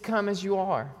 You just come as you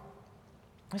are.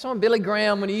 I saw Billy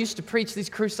Graham when he used to preach these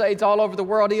crusades all over the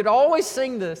world. He would always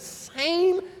sing the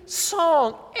same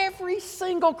song every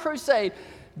single crusade.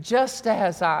 Just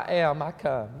as I am, I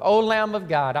come. O Lamb of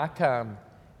God, I come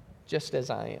just as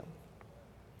I am.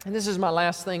 And this is my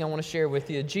last thing I want to share with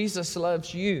you. Jesus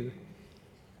loves you.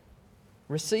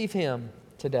 Receive Him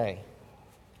today.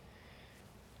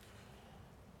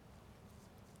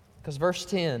 Because verse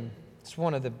 10 is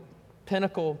one of the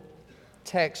pinnacle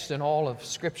texts in all of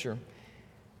Scripture.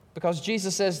 Because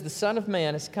Jesus says the Son of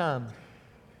Man has come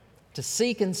to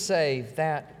seek and save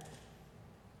that.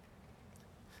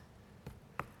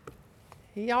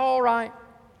 He all right?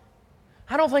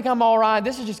 I don't think I'm all right.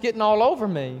 This is just getting all over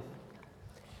me.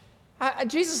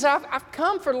 Jesus said, I've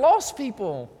come for lost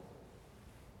people.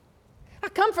 I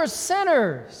come for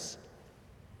sinners.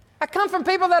 I come from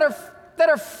people that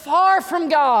are far from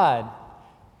God.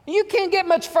 You can't get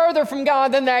much further from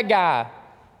God than that guy.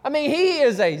 I mean, he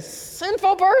is a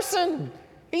sinful person.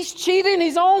 He's cheating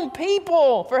his own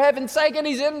people, for heaven's sake, and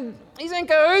he's in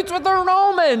cahoots with the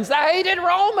Romans, the hated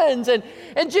Romans. And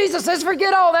Jesus says,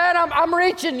 forget all that. I'm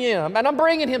reaching him, and I'm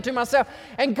bringing him to myself.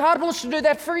 And God wants to do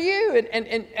that for you.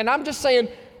 And I'm just saying,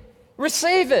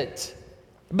 receive it.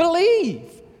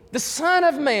 Believe. The Son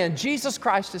of Man, Jesus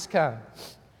Christ, has come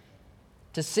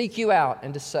to seek you out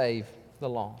and to save the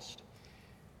lost.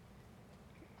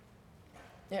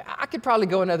 Yeah, I could probably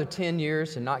go another 10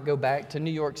 years and not go back to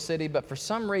New York City, but for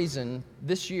some reason,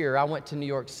 this year I went to New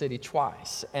York City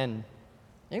twice, and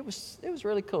it was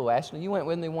really cool. Ashley, you went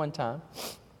with me one time.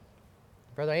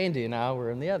 Brother Andy and I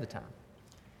were in the other time.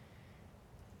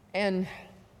 And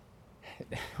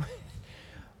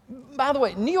by the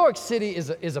way, New York City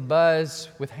is a buzz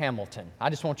with Hamilton. I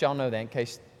just want y'all to know that in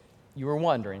case you were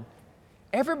wondering.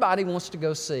 Everybody wants to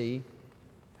go see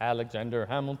Alexander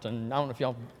Hamilton. I don't know if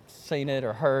y'all seen it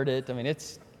or heard it. I mean,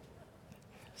 it's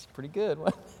pretty good.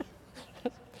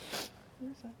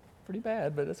 It's pretty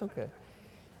bad, but it's okay.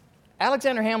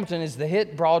 Alexander Hamilton is the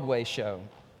hit Broadway show.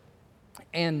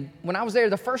 And when I was there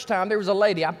the first time, there was a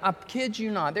lady, I kid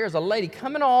you not, there was a lady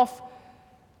coming off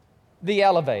the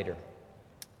elevator.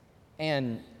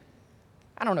 And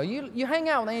I don't know, you hang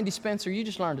out with Andy Spencer, you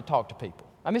just learn to talk to people.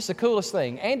 I mean, it's the coolest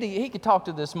thing. Andy, he could talk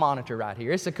to this monitor right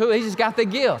here. It's the cool. He just got the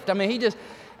gift. I mean,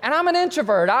 and I'm an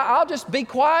introvert. I'll just be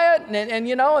quiet, and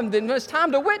you know, and then when it's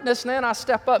time to witness, then I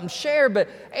step up and share. But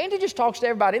Andy just talks to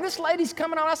everybody. And this lady's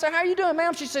coming on. I say, how are you doing,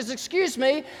 ma'am? She says, excuse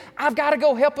me, I've got to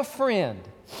go help a friend.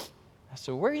 I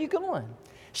said, where are you going?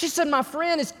 She said, my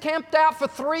friend is camped out for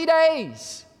 3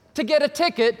 days to get a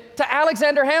ticket to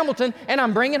Alexander Hamilton, and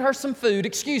I'm bringing her some food.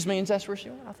 Excuse me. And that's where she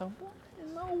went. I thought, what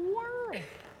in the world?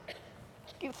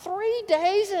 3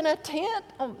 days in a tent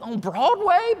on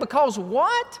Broadway because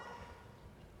what?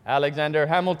 Alexander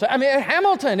Hamilton. I mean,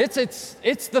 Hamilton, it's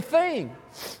the thing.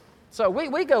 So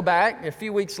we go back a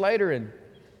few weeks later, and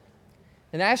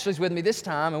Ashley's with me this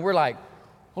time, and we're like,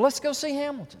 well, let's go see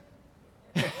Hamilton.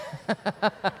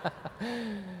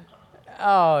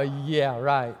 Oh, yeah,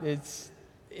 right.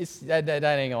 That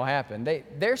ain't going to happen.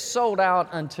 They're sold out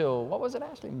until, what was it,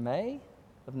 Ashley? May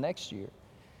of next year.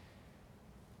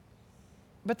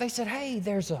 But they said, hey,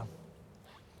 there's a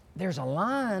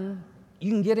line.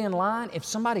 You can get in line. If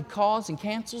somebody calls and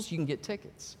cancels, you can get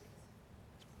tickets.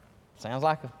 Sounds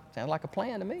like a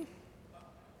plan to me.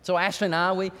 So Ashley and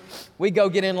I, we go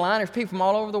get in line. There's people from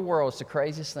all over the world. It's the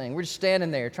craziest thing. We're just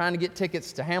standing there trying to get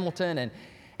tickets to Hamilton,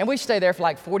 and we stay there for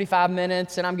like 45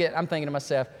 minutes, and I'm thinking to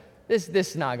myself, this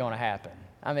is not going to happen.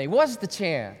 I mean, what's the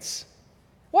chance?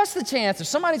 What's the chance if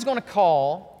somebody's going to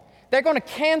call, they're going to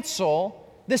cancel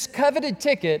this coveted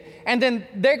ticket, and then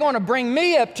they're going to bring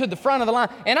me up to the front of the line,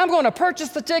 and I'm going to purchase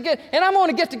the ticket, and I'm going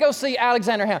to get to go see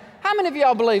Alexander Hamilton. How many of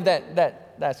y'all believe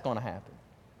that's going to happen?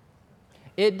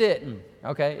 It didn't,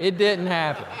 okay? It didn't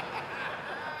happen.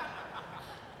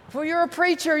 Well, you're a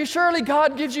preacher. Surely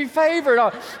God gives you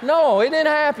favor. No, it didn't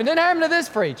happen. It didn't happen to this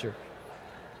preacher.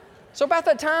 So about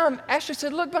that time, Ashley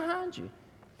said, look behind you.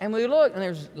 And we looked, and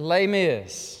there's Les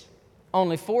Mis.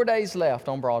 Only 4 days left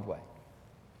on Broadway.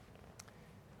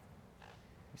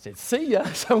 He said, see ya.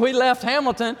 So we left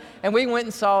Hamilton, and we went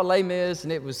and saw Les Mis,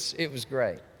 and it was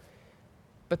great.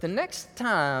 But the next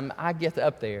time I get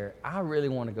up there, I really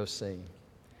want to go see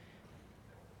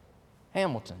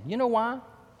Hamilton. You know why?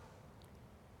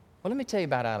 Well, let me tell you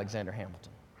about Alexander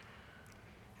Hamilton.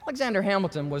 Alexander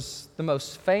Hamilton was the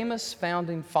most famous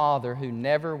founding father who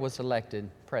never was elected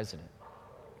president.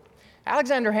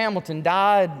 Alexander Hamilton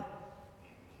died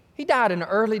an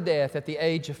early death at the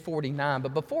age of 49,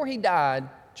 but before he died,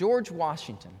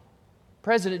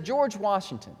 President George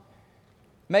Washington,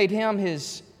 made him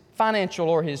his financial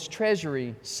or his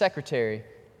treasury secretary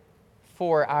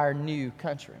for our new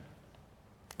country.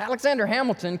 Alexander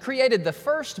Hamilton created the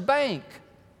first bank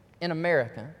in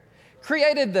America,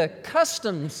 created the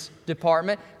Customs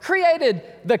Department, created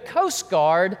the Coast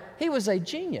Guard. He was a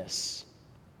genius.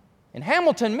 And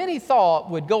Hamilton, many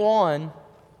thought, would go on.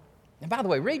 And by the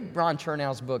way, read Ron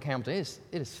Chernow's book, Hamilton. It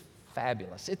is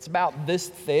fabulous. It's about this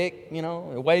thick,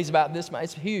 it weighs about this much.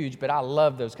 It's huge, but I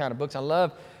love those kind of books. I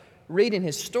love reading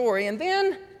his story. And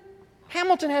then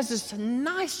Hamilton has this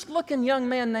nice-looking young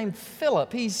man named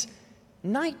Philip. He's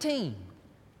 19.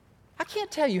 I can't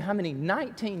tell you how many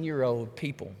 19-year-old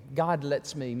people God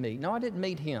lets me meet. No, I didn't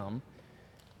meet him.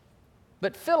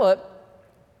 But Philip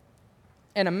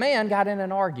and a man got in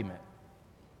an argument.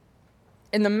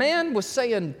 And the man was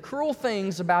saying cruel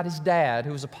things about his dad,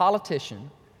 who was a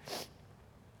politician.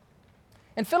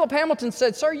 And Philip Hamilton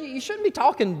said, "Sir, you shouldn't be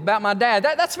talking about my dad.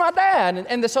 That's my dad."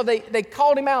 And so they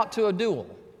called him out to a duel.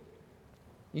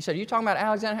 You said, "Are you talking about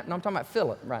Alexander?" No, I'm talking about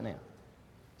Philip right now.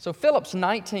 So Philip's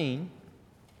 19.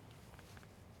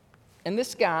 And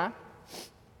this guy,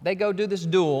 they go do this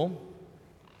duel.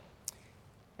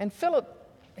 And Philip,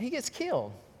 he gets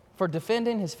killed for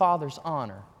defending his father's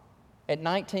honor at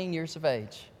 19 years of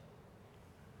age.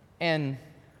 And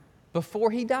before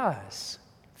he dies,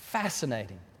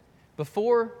 fascinating,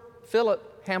 before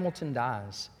Philip Hamilton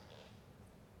dies,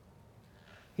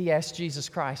 he asks Jesus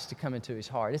Christ to come into his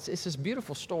heart. It's this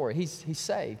beautiful story. He's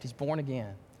saved. He's born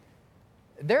again.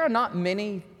 There are not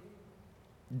many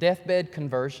deathbed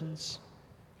conversions.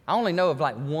 I only know of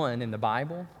like one in the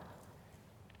Bible.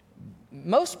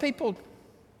 Most people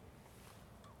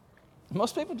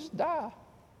just die.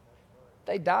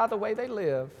 They die the way they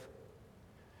live.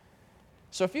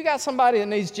 So if you got somebody that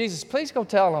needs Jesus, please go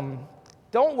tell them,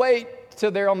 don't wait till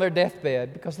they're on their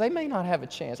deathbed, because they may not have a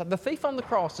chance. The thief on the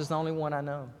cross is the only one I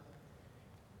know.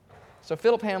 So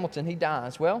Philip Hamilton, he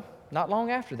dies. Well, not long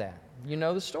after that. You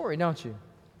know the story, don't you?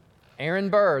 Aaron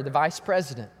Burr, the vice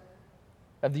president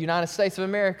of the United States of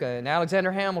America, and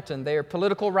Alexander Hamilton, they're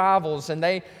political rivals, and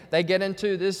they get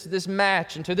into this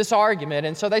match, into this argument,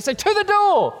 and so they say, to the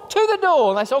duel,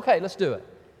 and I say, okay, let's do it.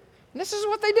 And this is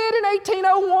what they did in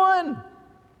 1801.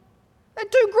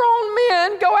 And two grown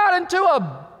men go out into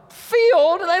a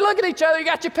field, and they look at each other. You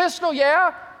got your pistol?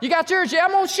 Yeah. You got yours? Yeah,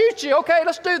 I'm going to shoot you. Okay,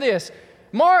 let's do this.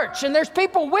 March, and there's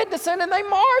people witnessing, and they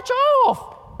march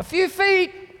off a few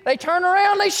feet. They turn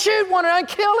around, they shoot one another and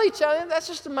kill each other. That's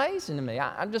just amazing to me.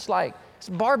 I'm just like, it's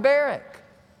barbaric.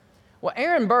 Well,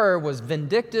 Aaron Burr was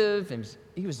vindictive, and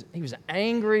he was an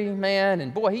angry man,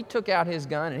 and boy, he took out his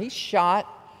gun and he shot.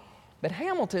 But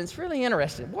Hamilton's really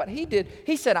interested. What he did,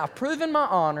 he said, I've proven my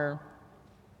honor.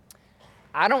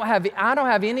 I don't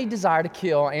have any desire to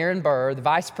kill Aaron Burr, the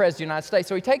vice president of the United States.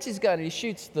 So he takes his gun and he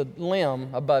shoots the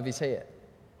limb above his head.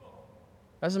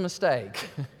 That's a mistake.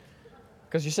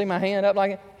 Because you see my hand up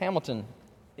like it? Hamilton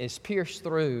is pierced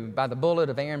through by the bullet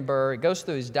of Aaron Burr. It goes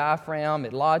through his diaphragm.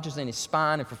 It lodges in his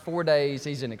spine. And for 4 days,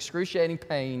 he's in excruciating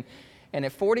pain. And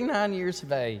at 49 years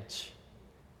of age,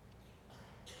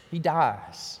 he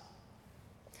dies.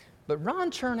 But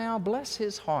Ron Chernow, bless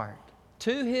his heart,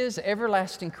 to his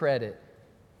everlasting credit,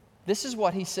 this is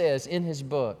what he says in his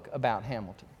book about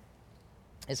Hamilton.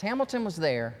 As Hamilton was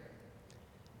there,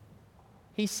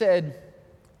 he said,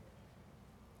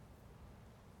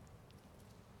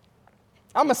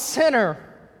 I'm a sinner.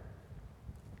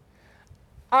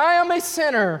 I am a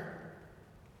sinner,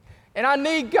 and I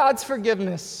need God's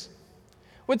forgiveness.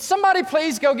 Would somebody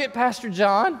please go get Pastor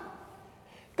John?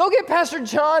 Go get Pastor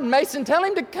John Mason. Tell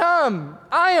him to come.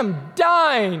 I am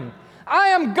dying. I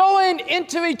am going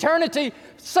into eternity.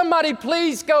 Somebody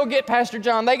please go get Pastor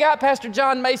John. They got Pastor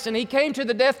John Mason. He came to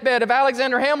the deathbed of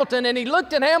Alexander Hamilton, and he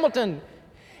looked at Hamilton,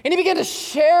 and he began to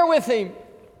share with him.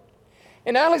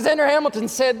 And Alexander Hamilton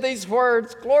said these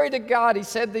words. Glory to God, he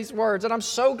said these words. And I'm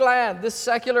so glad this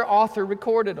secular author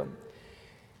recorded them.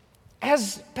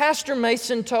 As Pastor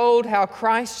Mason told how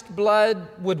Christ's blood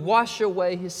would wash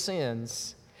away his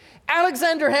sins,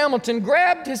 Alexander Hamilton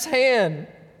grabbed his hand.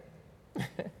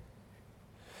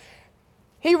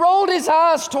 He rolled his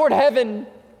eyes toward heaven,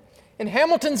 and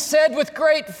Hamilton said with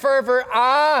great fervor,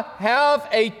 I have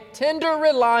a tender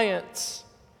reliance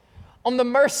on the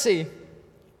mercy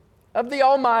of the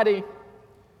Almighty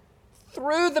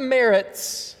through the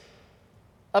merits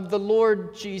of the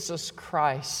Lord Jesus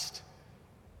Christ.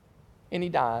 And he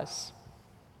dies.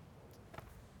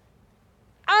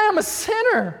 I am a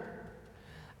sinner.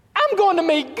 I'm going to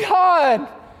meet God.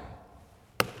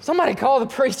 Somebody call the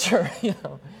preacher,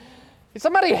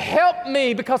 Somebody help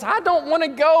me, because I don't want to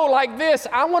go like this.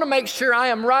 I want to make sure I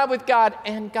am right with God,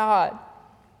 and God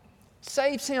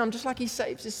saves him just like he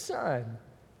saves his son.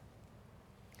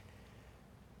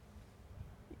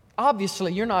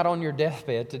 Obviously, you're not on your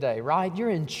deathbed today, right? You're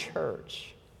in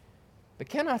church. But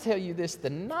can I tell you this? The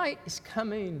night is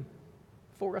coming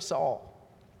for us all.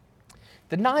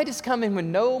 The night is coming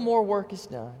when no more work is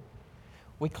done.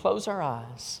 We close our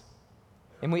eyes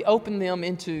and we open them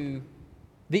into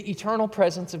the eternal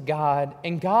presence of God.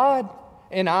 And God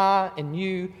and I and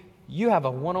you have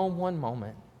a one-on-one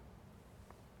moment.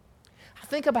 I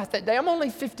think about that day. I'm only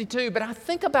 52, but I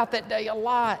think about that day a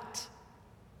lot.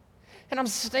 And I'm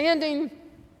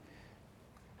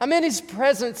in His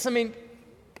presence.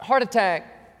 Heart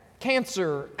attack,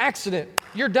 cancer, accident,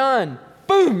 you're done.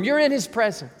 Boom, you're in His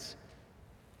presence.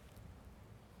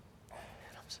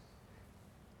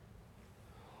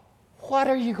 What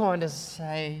are you going to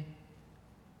say?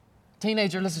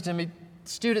 Teenager, listen to me.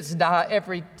 Students die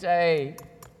every day.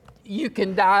 You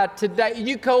can die today.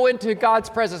 You go into God's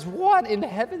presence. What in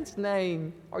heaven's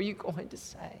name are you going to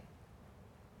say?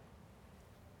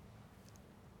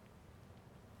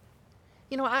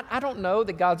 I don't know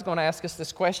that God's going to ask us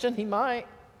this question. He might.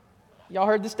 Y'all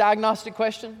heard this diagnostic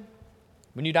question?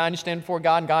 When you die and you stand before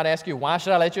God and God asks you, why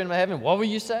should I let you into heaven? What will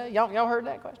you say? Y'all heard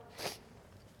that question?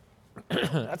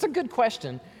 That's a good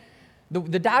question.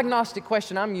 The diagnostic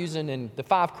question I'm using in the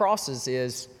 5 crosses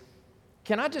is,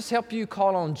 can I just help you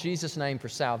call on Jesus' name for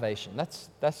salvation?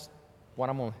 That's what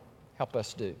I'm going to help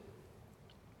us do.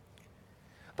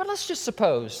 But let's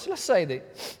say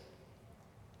that,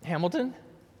 Hamilton,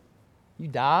 you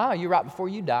die. Are you right before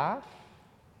you die?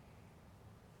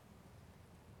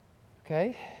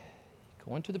 Okay.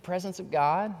 Go into the presence of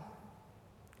God.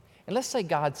 And let's say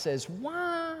God says,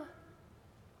 why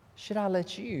should I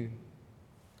let you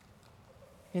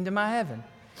into my heaven?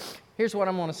 Here's what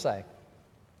I'm going to say.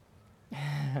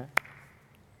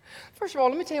 First of all,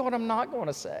 let me tell you what I'm not going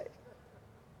to say.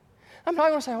 I'm not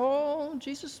going to say, oh,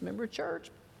 Jesus, remember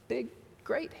church, big,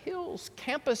 great hills,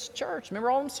 campus church. Remember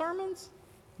all them sermons?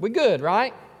 We good,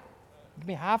 right? Give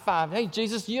me a high five. Hey,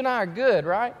 Jesus, you and I are good,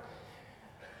 right?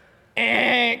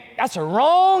 That's a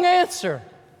wrong answer.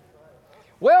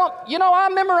 Well, I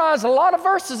memorized a lot of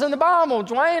verses in the Bible,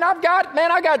 Dwayne.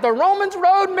 I got the Romans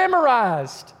Road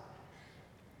memorized.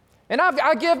 And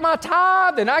I give my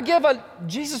tithe, and I give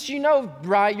Jesus,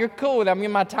 right, you're cool with it. I'm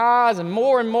giving my tithes and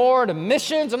more to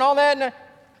missions and all that.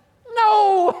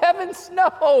 No, heavens,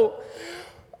 no.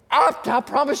 I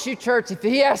promise you, church, if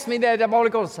He asks me that, I'm only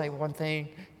going to say one thing,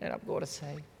 and I'm going to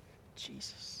say,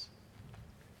 Jesus.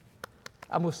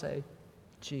 I'm going to say,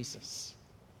 Jesus.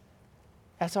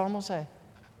 That's all I'm going to say.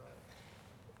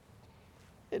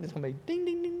 It's going to be ding,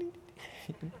 ding, ding,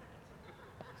 ding.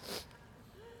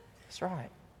 That's right.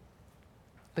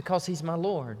 Because He's my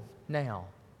Lord now.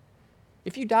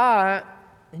 If you die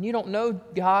and you don't know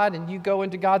God and you go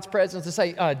into God's presence and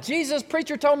say, Jesus,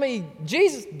 preacher told me,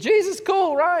 Jesus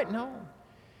cool, right? No.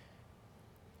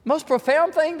 Most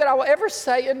profound thing that I will ever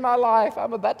say in my life,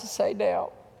 I'm about to say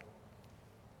now.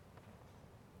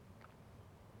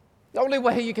 The only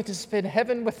way you get to spend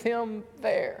heaven with Him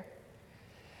there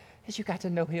is you got to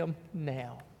know Him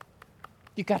now.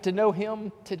 You got to know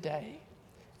Him today.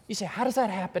 You say, how does that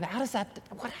happen?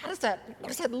 What does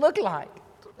that look like?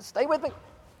 Stay with me.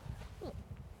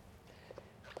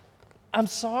 I'm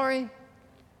sorry.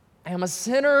 I am a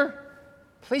sinner.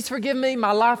 Please forgive me.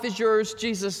 My life is yours.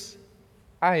 Jesus,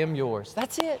 I am yours.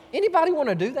 That's it. Anybody want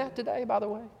to do that today, by the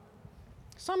way?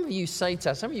 Some of you saints,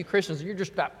 some of you Christians, you're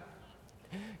just about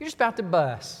to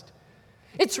bust.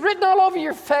 It's written all over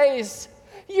your face.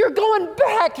 You're going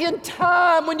back in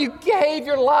time when you gave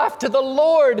your life to the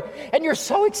Lord, and you're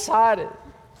so excited.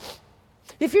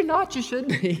 If you're not, you should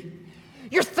be.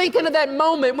 You're thinking of that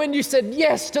moment when you said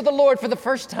yes to the Lord for the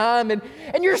first time, and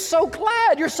you're so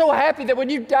glad, you're so happy that when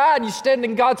you die and you stand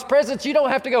in God's presence, you don't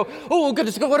have to go, oh,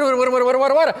 goodness, what.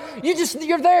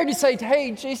 You're there and you say,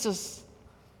 hey, Jesus.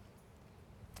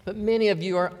 But many of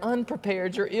you are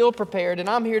unprepared, you're ill-prepared, and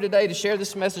I'm here today to share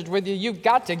this message with you. You've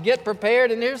got to get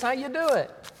prepared, and here's how you do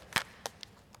it.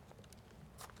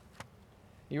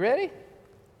 You ready?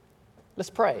 Let's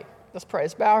pray.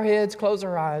 Let's bow our heads, close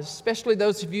our eyes, especially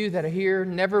those of you that are here,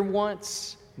 never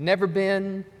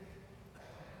been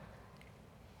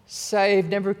saved,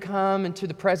 never come into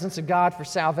the presence of God for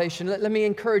salvation. Let me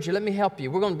encourage you. Let me help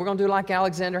you. We're going to do like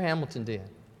Alexander Hamilton did.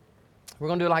 We're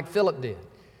going to do like Philip did.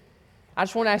 I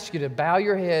just want to ask you to bow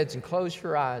your heads and close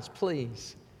your eyes,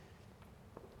 please.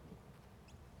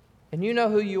 And you know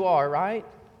who you are, right?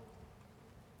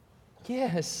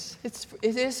 Yes,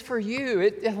 it is for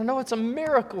you. I know it's a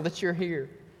miracle that you're here.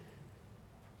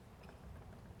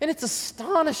 And it's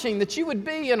astonishing that you would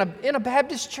be in a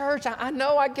Baptist church. I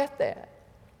know, I get that.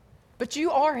 But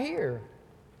you are here.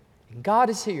 And God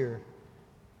is here.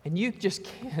 And you just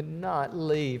cannot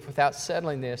leave without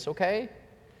settling this, okay?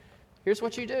 Here's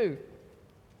what you do.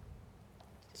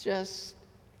 Just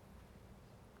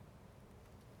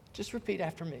repeat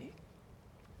after me.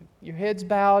 Your head's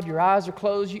bowed, your eyes are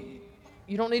closed.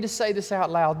 You don't need to say this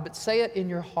out loud, but say it in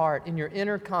your heart, in your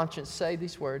inner conscience. Say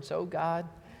these words, oh God,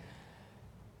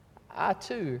 I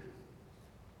too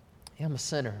am a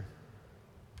sinner.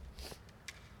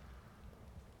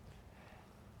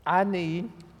 I need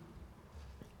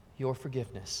your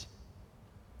forgiveness.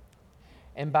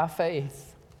 And by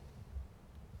faith,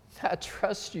 I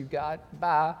trust you, God,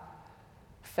 by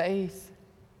faith.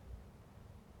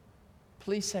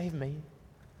 Please save me.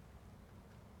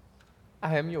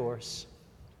 I am yours.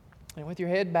 And with your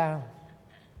head bowed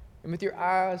and with your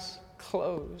eyes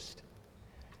closed,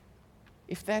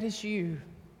 if that is you,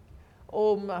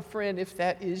 oh, my friend, if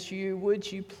that is you,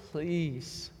 would you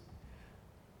please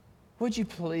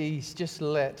just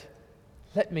let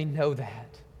me know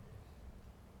that?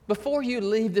 Before you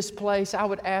leave this place, I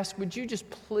would ask, would you just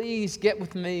please get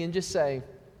with me and just say,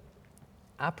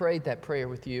 I prayed that prayer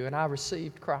with you and I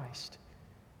received Christ.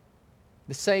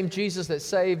 The same Jesus that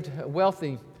saved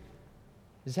wealthy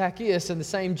Zacchaeus and the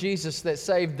same Jesus that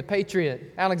saved the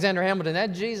patriot Alexander Hamilton,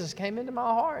 that Jesus came into my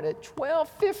heart at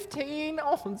 12:15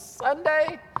 on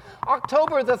Sunday,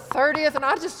 October the 30th, and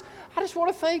I just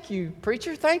want to thank you,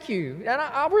 preacher, thank you, and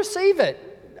I'll receive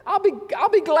it. I'll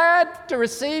be glad to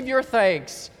receive your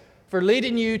thanks for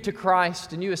leading you to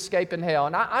Christ and you escaping hell,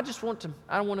 and I want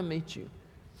to meet you.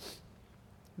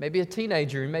 Maybe a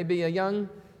teenager, maybe a young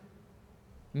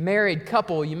married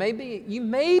couple, you may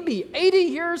be 80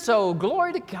 years old.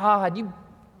 Glory to God. You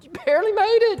barely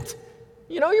made it.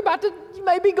 You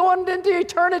may be going into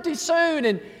eternity soon.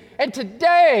 And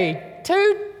today,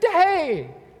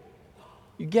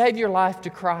 you gave your life to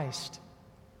Christ.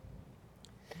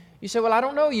 You say, well, I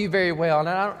don't know you very well, and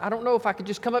I don't know if I could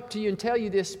just come up to you and tell you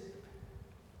this.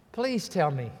 Please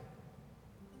tell me.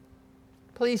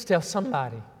 Please tell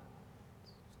somebody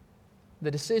the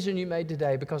decision you made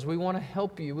today, because we want to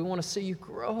help you. We want to see you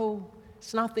grow.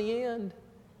 It's not the end.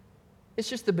 It's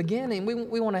just the beginning.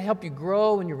 We want to help you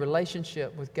grow in your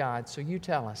relationship with God. So you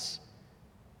tell us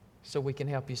so we can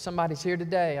help you. Somebody's here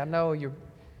today. I know your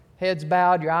head's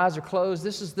bowed, your eyes are closed.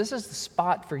 This is the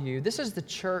spot for you. This is the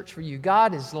church for you.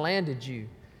 God has landed you.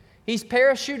 He's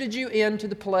parachuted you into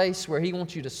the place where He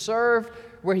wants you to serve,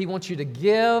 where He wants you to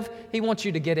give. He wants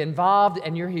you to get involved,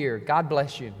 and you're here. God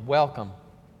bless you. Welcome.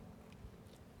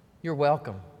 You're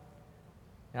welcome.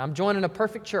 And I'm joining a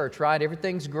perfect church, right?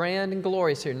 Everything's grand and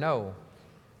glorious here. No.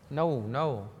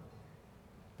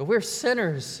 But we're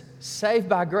sinners saved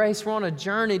by grace. We're on a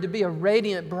journey to be a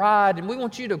radiant bride, and we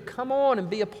want you to come on and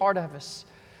be a part of us.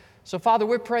 So, Father,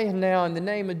 we're praying now in the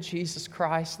name of Jesus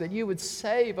Christ that you would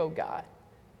save, oh God,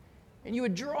 and you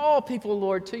would draw people,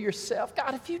 Lord, to yourself.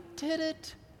 God, if you did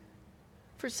it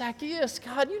for Zacchaeus,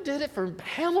 God, you did it for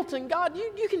Hamilton, God,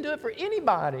 you can do it for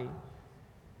anybody.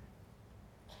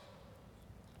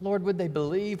 Lord, would they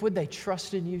believe, would they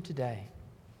trust in you today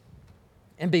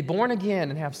and be born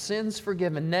again and have sins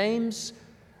forgiven, names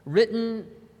written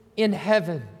in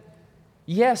heaven?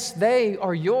 Yes, they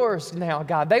are yours now,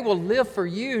 God. They will live for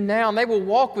you now, and they will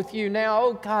walk with you now.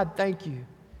 Oh, God, thank you.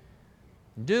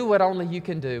 Do what only you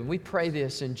can do. We pray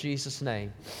this in Jesus'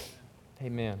 name.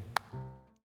 Amen.